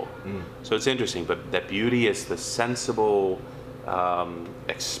interchangeable. So it's interesting, but that beauty is the sensible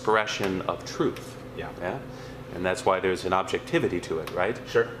expression of truth. Yeah. And that's why there's an objectivity to it, right?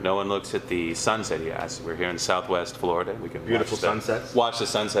 Sure. No one looks at the sunset. Yes, we're here in Southwest Florida. We can beautiful sunsets. Watch the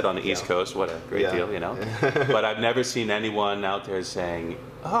sunset on the East Coast. What a great deal, you know. But I've never seen anyone out there saying,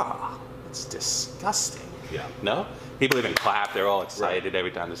 it's disgusting. Yeah. No? People even clap. They're all excited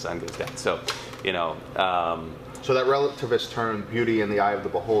every time the sun goes down. So, you know. So that relativist term, beauty in the eye of the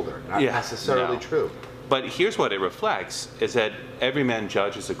beholder, not necessarily true. But here's what it reflects, is that every man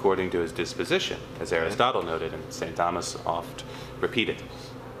judges according to his disposition, as Aristotle noted and St. Thomas oft repeated.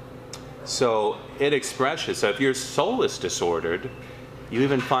 So it expresses, so if your soul is disordered, you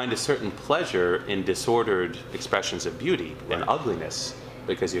even find a certain pleasure in disordered expressions of beauty and ugliness.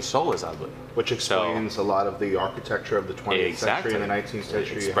 because your soul is ugly. Which explains a lot of the architecture of the 20th century and the 19th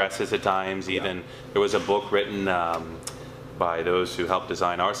century. It expresses at times, even, there was a book written by those who helped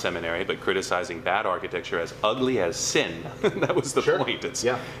design our seminary, but criticizing bad architecture as ugly as sin. That was the point. It's,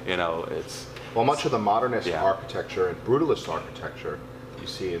 you know, it's... Well, much of the modernist architecture and brutalist architecture you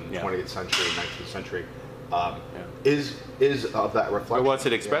see in the 20th century and 19th century is of that reflection. But what's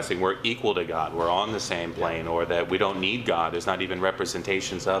it expressing? We're equal to God. We're on the same plane, or that we don't need God. There's not even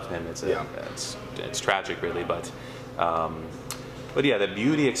representations of Him. It's tragic, really. But yeah, the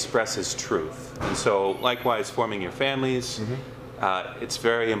beauty expresses truth, and so likewise, forming your families. It's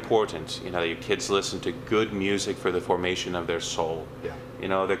very important, you know, that your kids listen to good music for the formation of their soul. You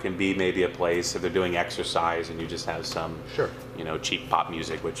know, there can be maybe a place if they're doing exercise and you just have some, you know, cheap pop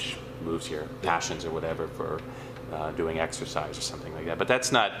music which moves your passions or whatever for doing exercise or something like that. But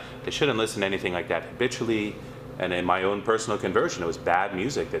that's not, they shouldn't listen to anything like that habitually. And in my own personal conversion, it was bad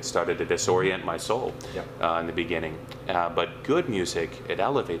music that started to disorient my soul in the beginning. But good music, it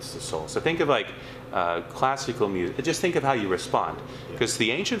elevates the soul. So think of like classical music. Just think of how you respond. Because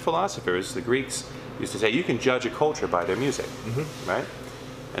the ancient philosophers, the Greeks, used to say you can judge a culture by their music, right?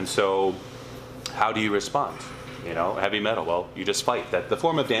 And so how do you respond? You know, heavy metal, well, you just fight. That the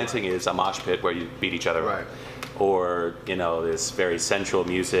form of dancing is a mosh pit where you beat each other up. Or, you know, this very sensual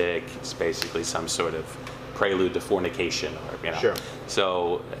music, it's basically some sort of prelude to fornication, or, you know.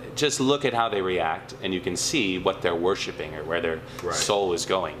 So just look at how they react, and you can see what they're worshiping or where their soul is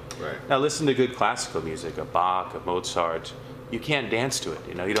going. Now listen to good classical music, of Bach, of Mozart. You can't dance to it,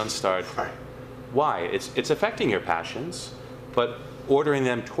 you know, you don't start. Why? It's affecting your passions, but ordering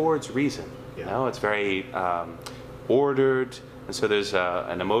them towards reason. You know, it's very ordered, and so there's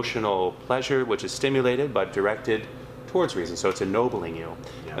an emotional pleasure which is stimulated but directed towards reason, so it's ennobling you.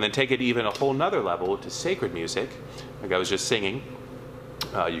 And then take it even a whole nother level to sacred music, like I was just singing.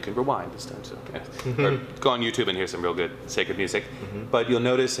 You can rewind this time, so or go on YouTube and hear some real good sacred music. But you'll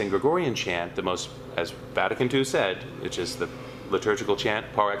notice in Gregorian chant, the most, as Vatican II said, which is the liturgical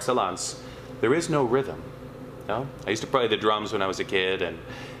chant par excellence, there is no rhythm. No? I used to play the drums when I was a kid, and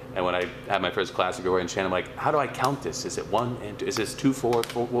when I had my first class of Gregorian chant, I'm like, how do I count this? Is it 1 and 2? Is this 2, 4,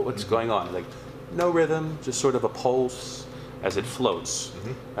 4? What's going on? Like, no rhythm, just sort of a pulse as it floats.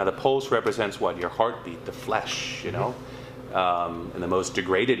 Now the pulse represents what? Your heartbeat, the flesh, you know? In the most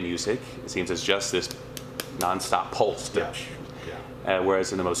degraded music, it seems it's just this non-stop pulse.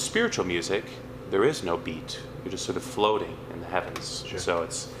 Whereas in the most spiritual music, there is no beat. You're just sort of floating in the heavens. So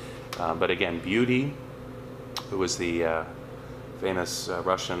it's, but again, beauty, who was the famous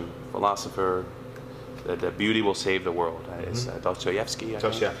Russian philosopher, the beauty will save the world. It's Dostoevsky, I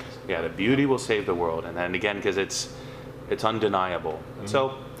think. Yeah, the beauty will save the world. And then again, because it's undeniable.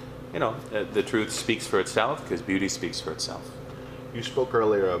 So, you know, the truth speaks for itself because beauty speaks for itself. You spoke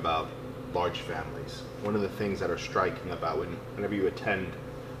earlier about large families. One of the things that are striking about whenever you attend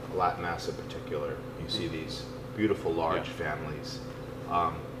a Latin Mass in particular, you see these beautiful large families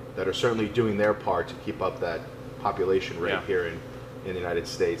that are certainly doing their part to keep up that population rate here in the United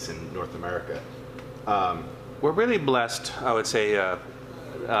States and North America. We're really blessed, I would say,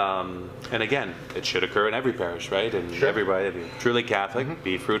 and again, it should occur in every parish, right? And everybody, be truly Catholic,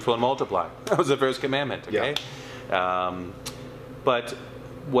 be fruitful and multiply. That was the first commandment, okay? But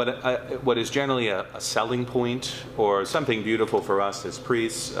what is generally a selling point or something beautiful for us as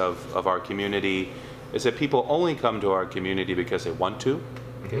priests of our community is that people only come to our community because they want to.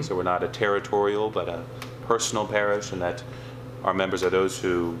 Okay, so we're not a territorial but a personal parish, and that our members are those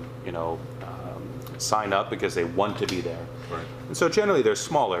who, you know, sign up because they want to be there. And so generally they're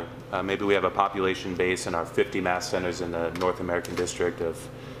smaller. Maybe we have a population base in our 50 Mass centers in the North American district of,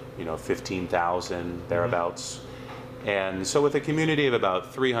 you know, 15,000 thereabouts. And so with a community of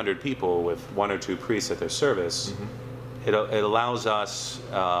about 300 people with 1 or 2 priests at their service, it allows us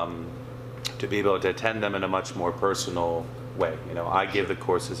to be able to attend them in a much more personal way. You know, I give the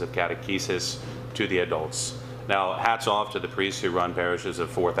courses of catechesis to the adults. Now, hats off to the priests who run parishes of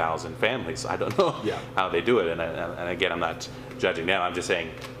 4,000 families. I don't know how they do it, and again, I'm not judging them. I'm just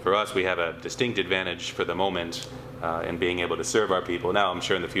saying, for us, we have a distinct advantage for the moment in being able to serve our people. Now, I'm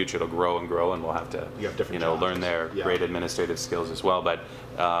sure in the future it'll grow and grow, and we'll have to, you know, learn their great administrative skills as well. But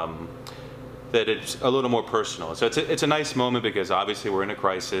that it's a little more personal. So it's a nice moment because obviously we're in a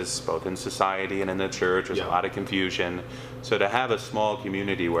crisis, both in society and in the church. There's a lot of confusion. So to have a small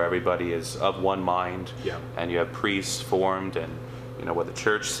community where everybody is of one mind, and you have priests formed, and you know what the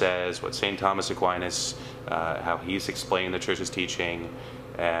church says, what St. Thomas Aquinas, how he's explained the church's teaching,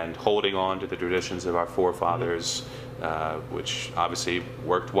 and holding on to the traditions of our forefathers, which obviously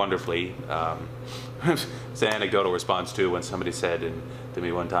worked wonderfully. It's an anecdotal response too when somebody said to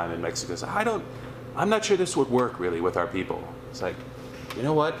me one time in Mexico, I'm not sure this would work really with our people. It's like, you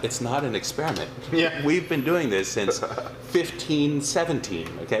know what? It's not an experiment. Yeah. We've been doing this since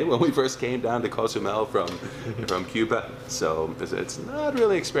 1517, okay, when we first came down to Cozumel from Cuba. So it's not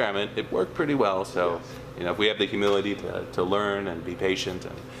really an experiment. It worked pretty well. So, yes. If we have the humility to learn and be patient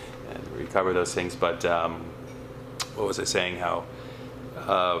and recover those things. But what was I saying? How,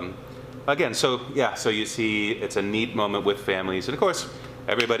 again, so you see it's a neat moment with families. And of course,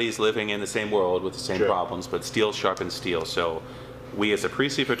 everybody's living in the same world with the same Sure. problems, but steel sharpens steel. So we as a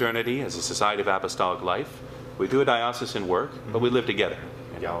priestly fraternity, as a Society of Apostolic Life, we do a diocesan work, but we live together,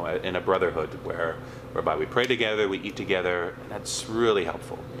 in a brotherhood whereby we pray together, we eat together, and that's really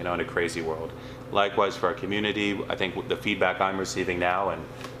helpful, in a crazy world. Likewise for our community, I think the feedback I'm receiving now, and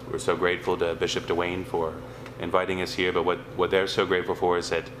we're so grateful to Bishop Dwayne for inviting us here, but what they're so grateful for is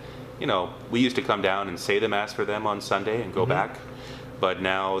that, we used to come down and say the Mass for them on Sunday and go back, but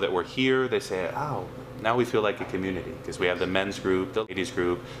now that we're here, they say, oh, now we feel like a community because we have the men's group, the ladies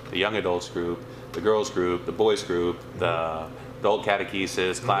group, the young adults group, the girls group, the boys group, the adult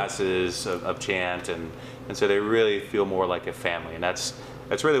catechesis, classes of chant, and so they really feel more like a family. And that's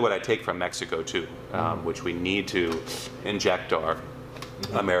really what I take from Mexico too, which we need to inject our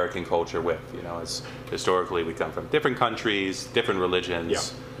American culture with. As historically we come from different countries, different religions. Yeah.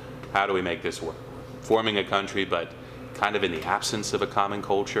 How do we make this work? Forming a country, but kind of in the absence of a common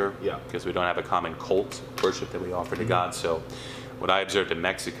culture, because we don't have a common cult worship that we offer to God. So what I observed in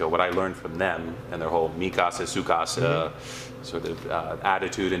Mexico, what I learned from them and their whole mi casa, su casa sort of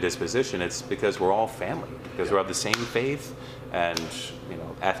attitude and disposition, it's because we're all family, because we're of the same faith, and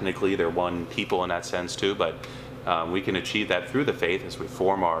ethnically they're one people in that sense too, but we can achieve that through the faith as we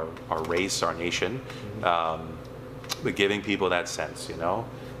form our race, our nation, but giving people that sense,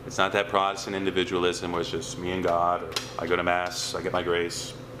 It's not that Protestant individualism where it's just me and God, or I go to Mass, I get my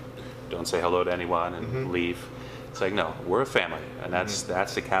grace, don't say hello to anyone and leave. It's like, no, we're a family, and that's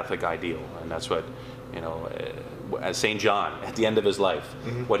the Catholic ideal, and that's what, as St. John, at the end of his life,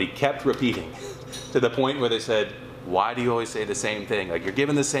 what he kept repeating, to the point where they said, why do you always say the same thing? Like, you're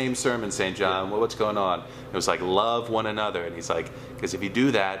giving the same sermon, St. John, well, what's going on? It was like, love one another, and he's like, because if you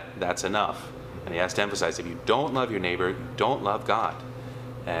do that, that's enough. And he has to emphasize, if you don't love your neighbor, you don't love God.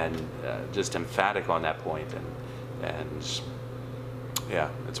 And just emphatic on that point, and yeah,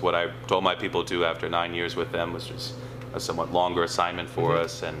 it's what I told my people too after 9 years with them, was just a somewhat longer assignment for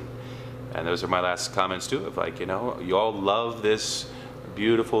us, and those are my last comments too, of like, you all love this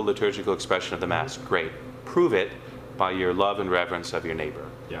beautiful liturgical expression of the Mass. Great, prove it by your love and reverence of your neighbor.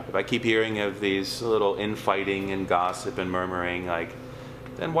 If I keep hearing of these little infighting and gossip and murmuring, like,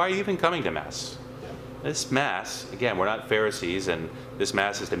 then why are you even coming to Mass? This Mass, again, we're not Pharisees, and this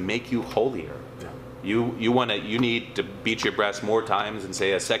Mass is to make you holier. You need to beat your breast more times and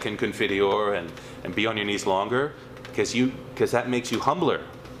say a second Confiteor and be on your knees longer, because that makes you humbler.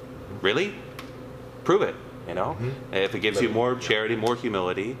 Really? Prove it, If it gives you more charity, more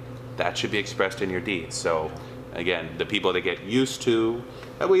humility, that should be expressed in your deeds. So, again, the people that get used to,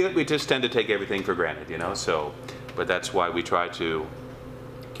 we just tend to take everything for granted, So, but that's why we try to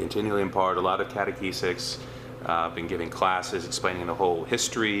continually impart a lot of catechesics. Been giving classes explaining the whole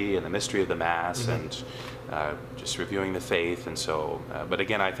history and the mystery of the Mass, and just reviewing the faith. And so, but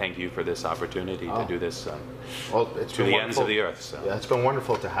again, I thank you for this opportunity to do this it's to the ends of the earth. So. Yeah, it's been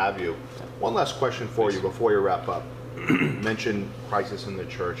wonderful to have you. One last question for you before you wrap up. You mentioned crisis in the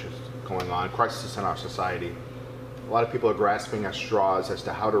church is going on, crisis in our society. A lot of people are grasping at straws as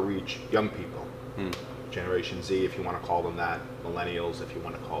to how to reach young people. Generation Z, if you want to call them that, millennials, if you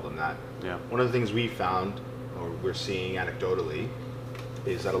want to call them that. One of the things we found, or we're seeing anecdotally,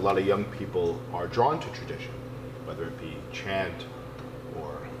 is that a lot of young people are drawn to tradition, whether it be chant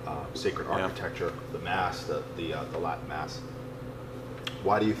or sacred architecture, the Mass, the Latin Mass.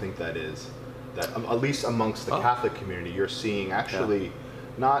 Why do you think that is? That at least amongst the Catholic community, you're seeing actually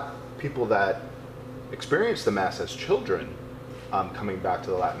not people that experience the Mass as children coming back to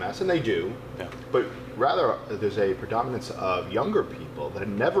the Latin Mass, and they do, but rather there's a predominance of younger people that have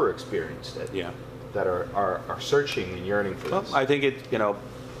never experienced it, that are searching and yearning for this. I think it,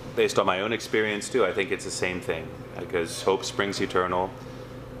 based on my own experience too, I think it's the same thing, because hope springs eternal.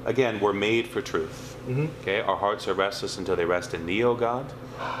 Again, we're made for truth. Okay, our hearts are restless until they rest in Thee, O God,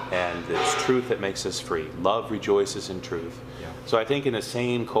 and it's truth that makes us free. Love rejoices in truth. So I think in the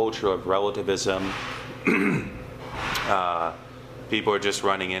same culture of relativism, people are just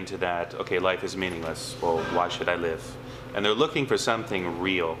running into that, okay, life is meaningless, well, why should I live? And they're looking for something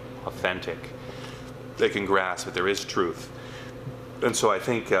real, authentic. they can grasp that there is truth. And so I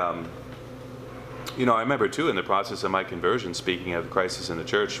think, you know, I remember too in the process of my conversion, speaking of crisis in the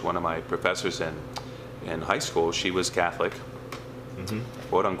church, one of my professors in high school, she was Catholic,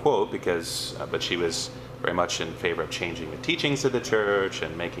 quote unquote, because, but she was very much in favor of changing the teachings of the church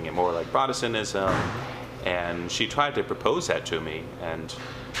and making it more like Protestantism. And she tried to propose that to me,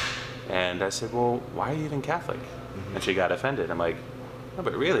 and I said, well, why are you even Catholic? And she got offended. I'm like, no,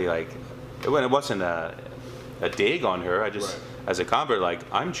 but really, like, it wasn't a dig on her. I just, as a convert, like,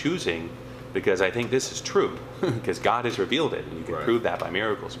 I'm choosing because I think this is true, because God has revealed it, and you can prove that by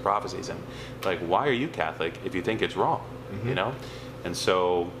miracles, prophecies, and like, why are you Catholic if you think it's wrong, you know? And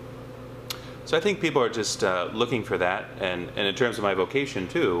so I think people are just looking for that, and in terms of my vocation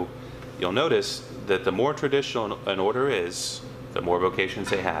too, you'll notice that the more traditional an order is, the more vocations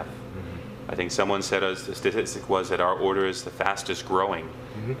they have. I think someone said the statistic was that our order is the fastest growing,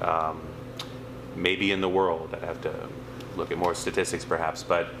 maybe in the world. I'd have to look at more statistics perhaps,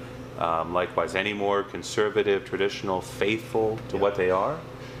 but likewise, any more conservative, traditional, faithful to what they are?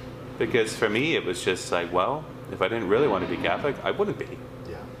 Because for me, it was just like, well, if I didn't really want to be Catholic, I wouldn't be.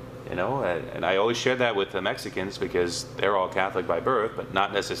 You know, and I always share that with the Mexicans because they're all Catholic by birth, but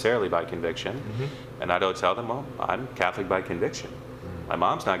not necessarily by conviction. And I don't tell them, well, I'm Catholic by conviction. My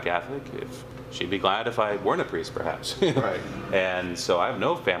mom's not Catholic. She'd be glad if I weren't a priest, perhaps. And so I have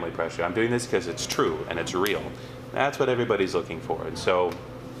no family pressure. I'm doing this because it's true and it's real. That's what everybody's looking for. And so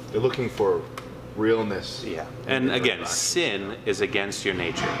they're looking for realness. Yeah. And again, sin is against your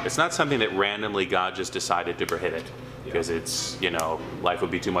nature. It's not something that randomly God just decided to prohibit because it's, you know, life would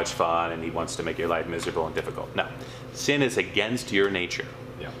be too much fun and he wants to make your life miserable and difficult. No. Sin is against your nature.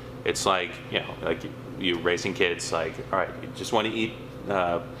 It's like, you know, like you raising kids, like, all right, you just want to eat,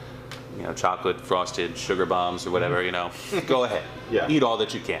 you know, chocolate frosted sugar bombs or whatever, you know, go ahead. Eat all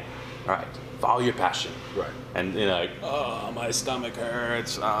that you can. All right. Follow your passion. And you know, like, oh, my stomach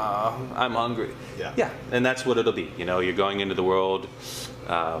hurts. I'm hungry. And that's what it'll be. You know, you're going into the world,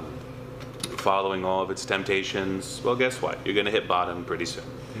 following all of its temptations. Well, guess what? You're going to hit bottom pretty soon,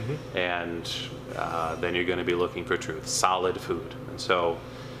 and then you're going to be looking for truth, solid food.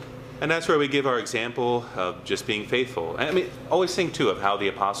 And that's where we give our example of just being faithful. And I mean, always think too of how the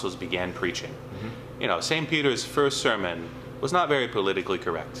apostles began preaching. You know, St. Peter's first sermon was not very politically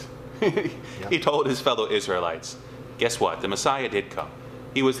correct. He told his fellow Israelites, guess what? The Messiah did come.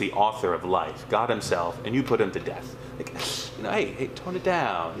 He was the author of life, God himself, and you put him to death. Like, you know, hey, tone it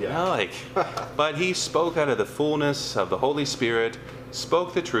down. You know, like, but he spoke out of the fullness of the Holy Spirit,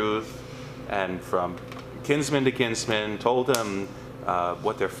 spoke the truth, and from kinsman to kinsman, told them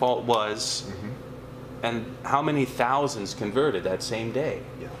what their fault was, and how many thousands converted that same day.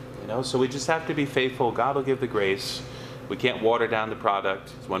 You know, so we just have to be faithful. God will give the grace. We can't water down the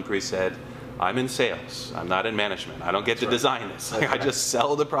product. As one priest said, I'm in sales. I'm not in management. I don't get to design this. I just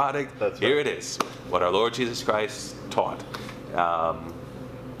sell the product. Here it is. What our Lord Jesus Christ taught.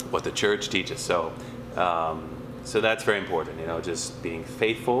 What the church teaches. So that's very important, you know, just being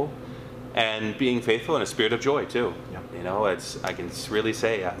faithful, and being faithful in a spirit of joy too. You know, I can really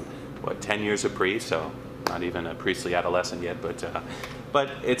say I'm 10 years a priest, so not even a priestly adolescent yet, but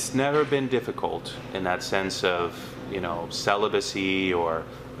it's never been difficult in that sense of, you know, celibacy or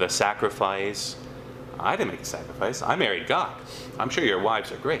the sacrifice. I didn't make a sacrifice. I married God. I'm sure your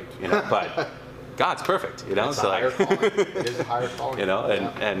wives are great, you know, but God's perfect, you know. It's a higher calling. It is a higher calling. You know,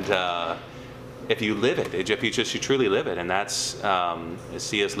 and if you live it, if you truly live it, and that's, as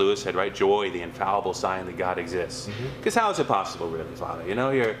C.S. Lewis said, right, joy, the infallible sign that God exists. Because how is it possible, really, Father? You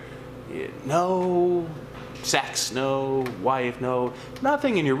know, no sex, no wife, no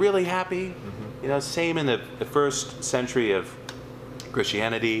nothing, and you're really happy. You know, same in the first century of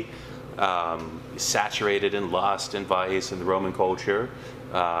Christianity, saturated in lust and vice in the Roman culture,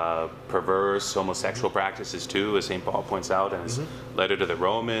 perverse homosexual practices too, as St. Paul points out in his letter to the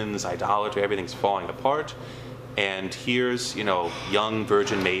Romans, idolatry, everything's falling apart. And here's, you know, young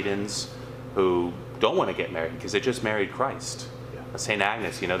virgin maidens who don't want to get married because they just married Christ. St.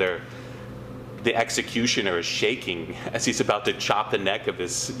 Agnes, you know, the executioner is shaking as he's about to chop the neck of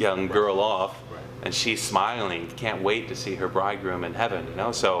this young girl off. And she's smiling, can't wait to see her bridegroom in heaven, you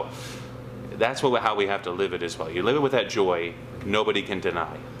know? So that's how we have to live it as well. You live it with that joy, nobody can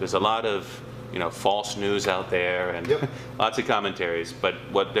deny. There's a lot of, you know, false news out there and lots of commentaries, but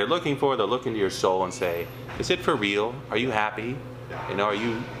what they're looking for, they'll look into your soul and say, is it for real? Are you happy? You know, are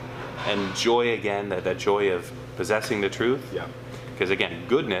you, and joy again, that joy of possessing the truth? Because again,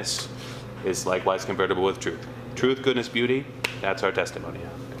 goodness is likewise convertible with truth. Truth, goodness, beauty, that's our testimony.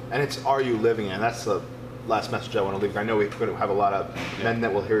 And it's, are you living it? And that's the last message I want to leave. I know we're going to have a lot of men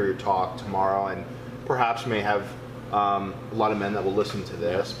that will hear your talk tomorrow, and perhaps may have a lot of men that will listen to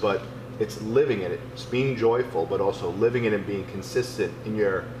this, but it's living it. It's being joyful, but also living it and being consistent in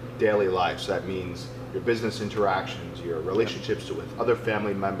your daily life. So that means your business interactions, your relationships with other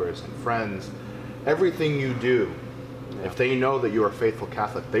family members and friends, everything you do. If they know that you're a faithful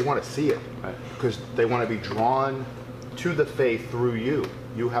Catholic, they want to see it, because they want to be drawn to the faith through you.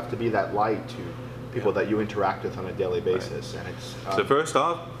 You have to be that light to people that you interact with on a daily basis. And it's so first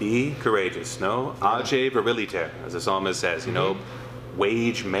off, be courageous. No, age viriliter, as the psalmist says. You know,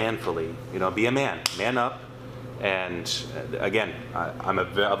 wage manfully. You know, be a man, man up. And again, I'm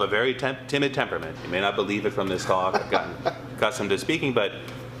of a very timid temperament. You may not believe it from this talk. I've gotten accustomed to speaking, but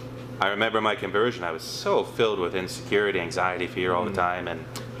I remember my conversion. I was so filled with insecurity, anxiety, fear all the time.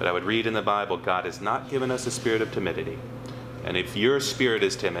 But I would read in the Bible, God has not given us a spirit of timidity. And if your spirit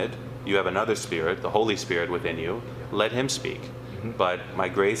is timid, you have another spirit, the Holy Spirit within you. Let him speak. But my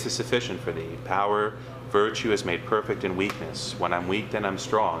grace is sufficient for thee. Power, virtue is made perfect in weakness. When I'm weak, then I'm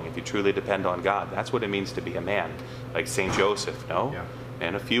strong. If you truly depend on God, that's what it means to be a man. Like St. Joseph, no?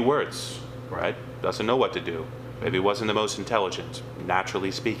 And a few words, right? Doesn't know what to do. Maybe he wasn't the most intelligent, naturally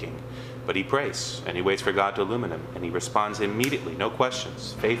speaking. But he prays, and he waits for God to illumine him, and he responds immediately, no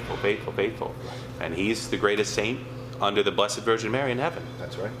questions. Faithful, faithful, faithful. And he's the greatest saint under the Blessed Virgin Mary in heaven.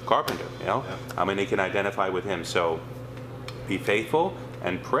 That's right. Carpenter, you know? How many can identify with him? So be faithful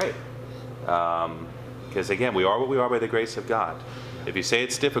and pray. Because again, we are what we are by the grace of God. If you say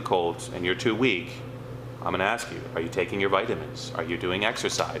it's difficult and you're too weak, I'm going to ask you, are you taking your vitamins? Are you doing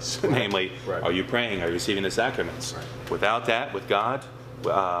exercise? Namely, are you praying? Are you receiving the sacraments? Without that, with God,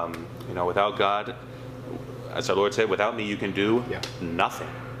 you know, without God, as our Lord said, without me you can do nothing,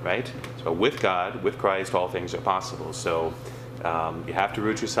 right? So with God, with Christ, all things are possible. So you have to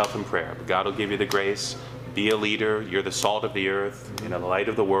root yourself in prayer. But God will give you the grace. Be a leader. You're the salt of the earth, you know, the light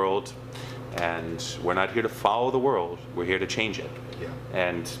of the world. And we're not here to follow the world. We're here to change it.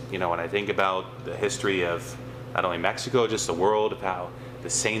 And, you know, when I think about the history of not only Mexico, just the world, of how the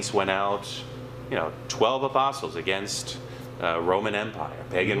saints went out, you know, 12 apostles against Roman Empire,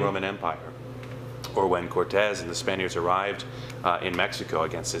 pagan Roman Empire. Or when Cortez and the Spaniards arrived in Mexico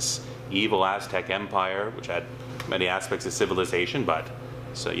against this evil Aztec Empire, which had many aspects of civilization, but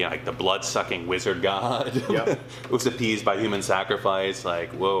so, you know, like the blood-sucking wizard god was appeased by human sacrifice. Like,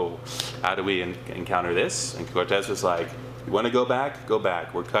 whoa, how do we encounter this? And Cortez was like, you want to go back? Go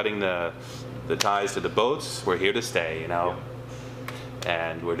back. We're cutting the ties to the boats. We're here to stay, you know.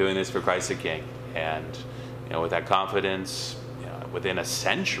 And we're doing this for Christ the King. And, you know, with that confidence, you know, within a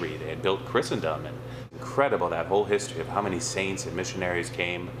century, they had built Christendom. And incredible, that whole history of how many saints and missionaries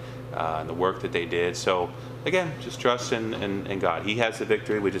came and the work that they did. So, again, just trust in God. He has the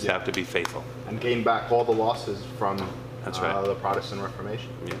victory. We just have to be faithful. And gain back all the losses from the Protestant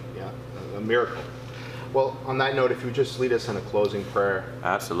Reformation. A miracle. Well, on that note, if you would just lead us in a closing prayer.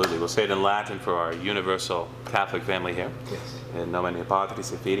 Absolutely. We'll say it in Latin for our universal Catholic family here. Yes. In nomine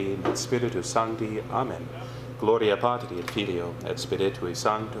Patris et Filii et Spiritus Sancti. Amen. Gloria Patri et Filio et Spiritui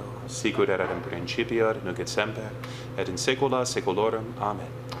Sancto, sicut erat in principio, nunc et semper, et in saecula saeculorum. Amen.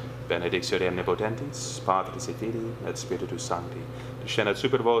 Benedictio omnipotentis, Patris et Filii et Spiritus Sancti, descendat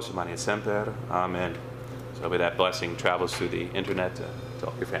super vos, mani et semper. Amen. So hopefully that blessing travels through the internet to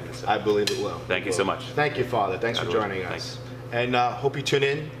all your families. I believe it will. Thank you so much. Thank you, Father. Thanks for joining us. And hope you tune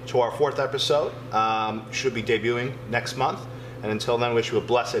in to our 4th episode. Should be debuting next month. And until then, wish you a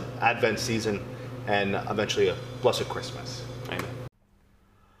blessed Advent season and eventually a blessed Christmas. Amen.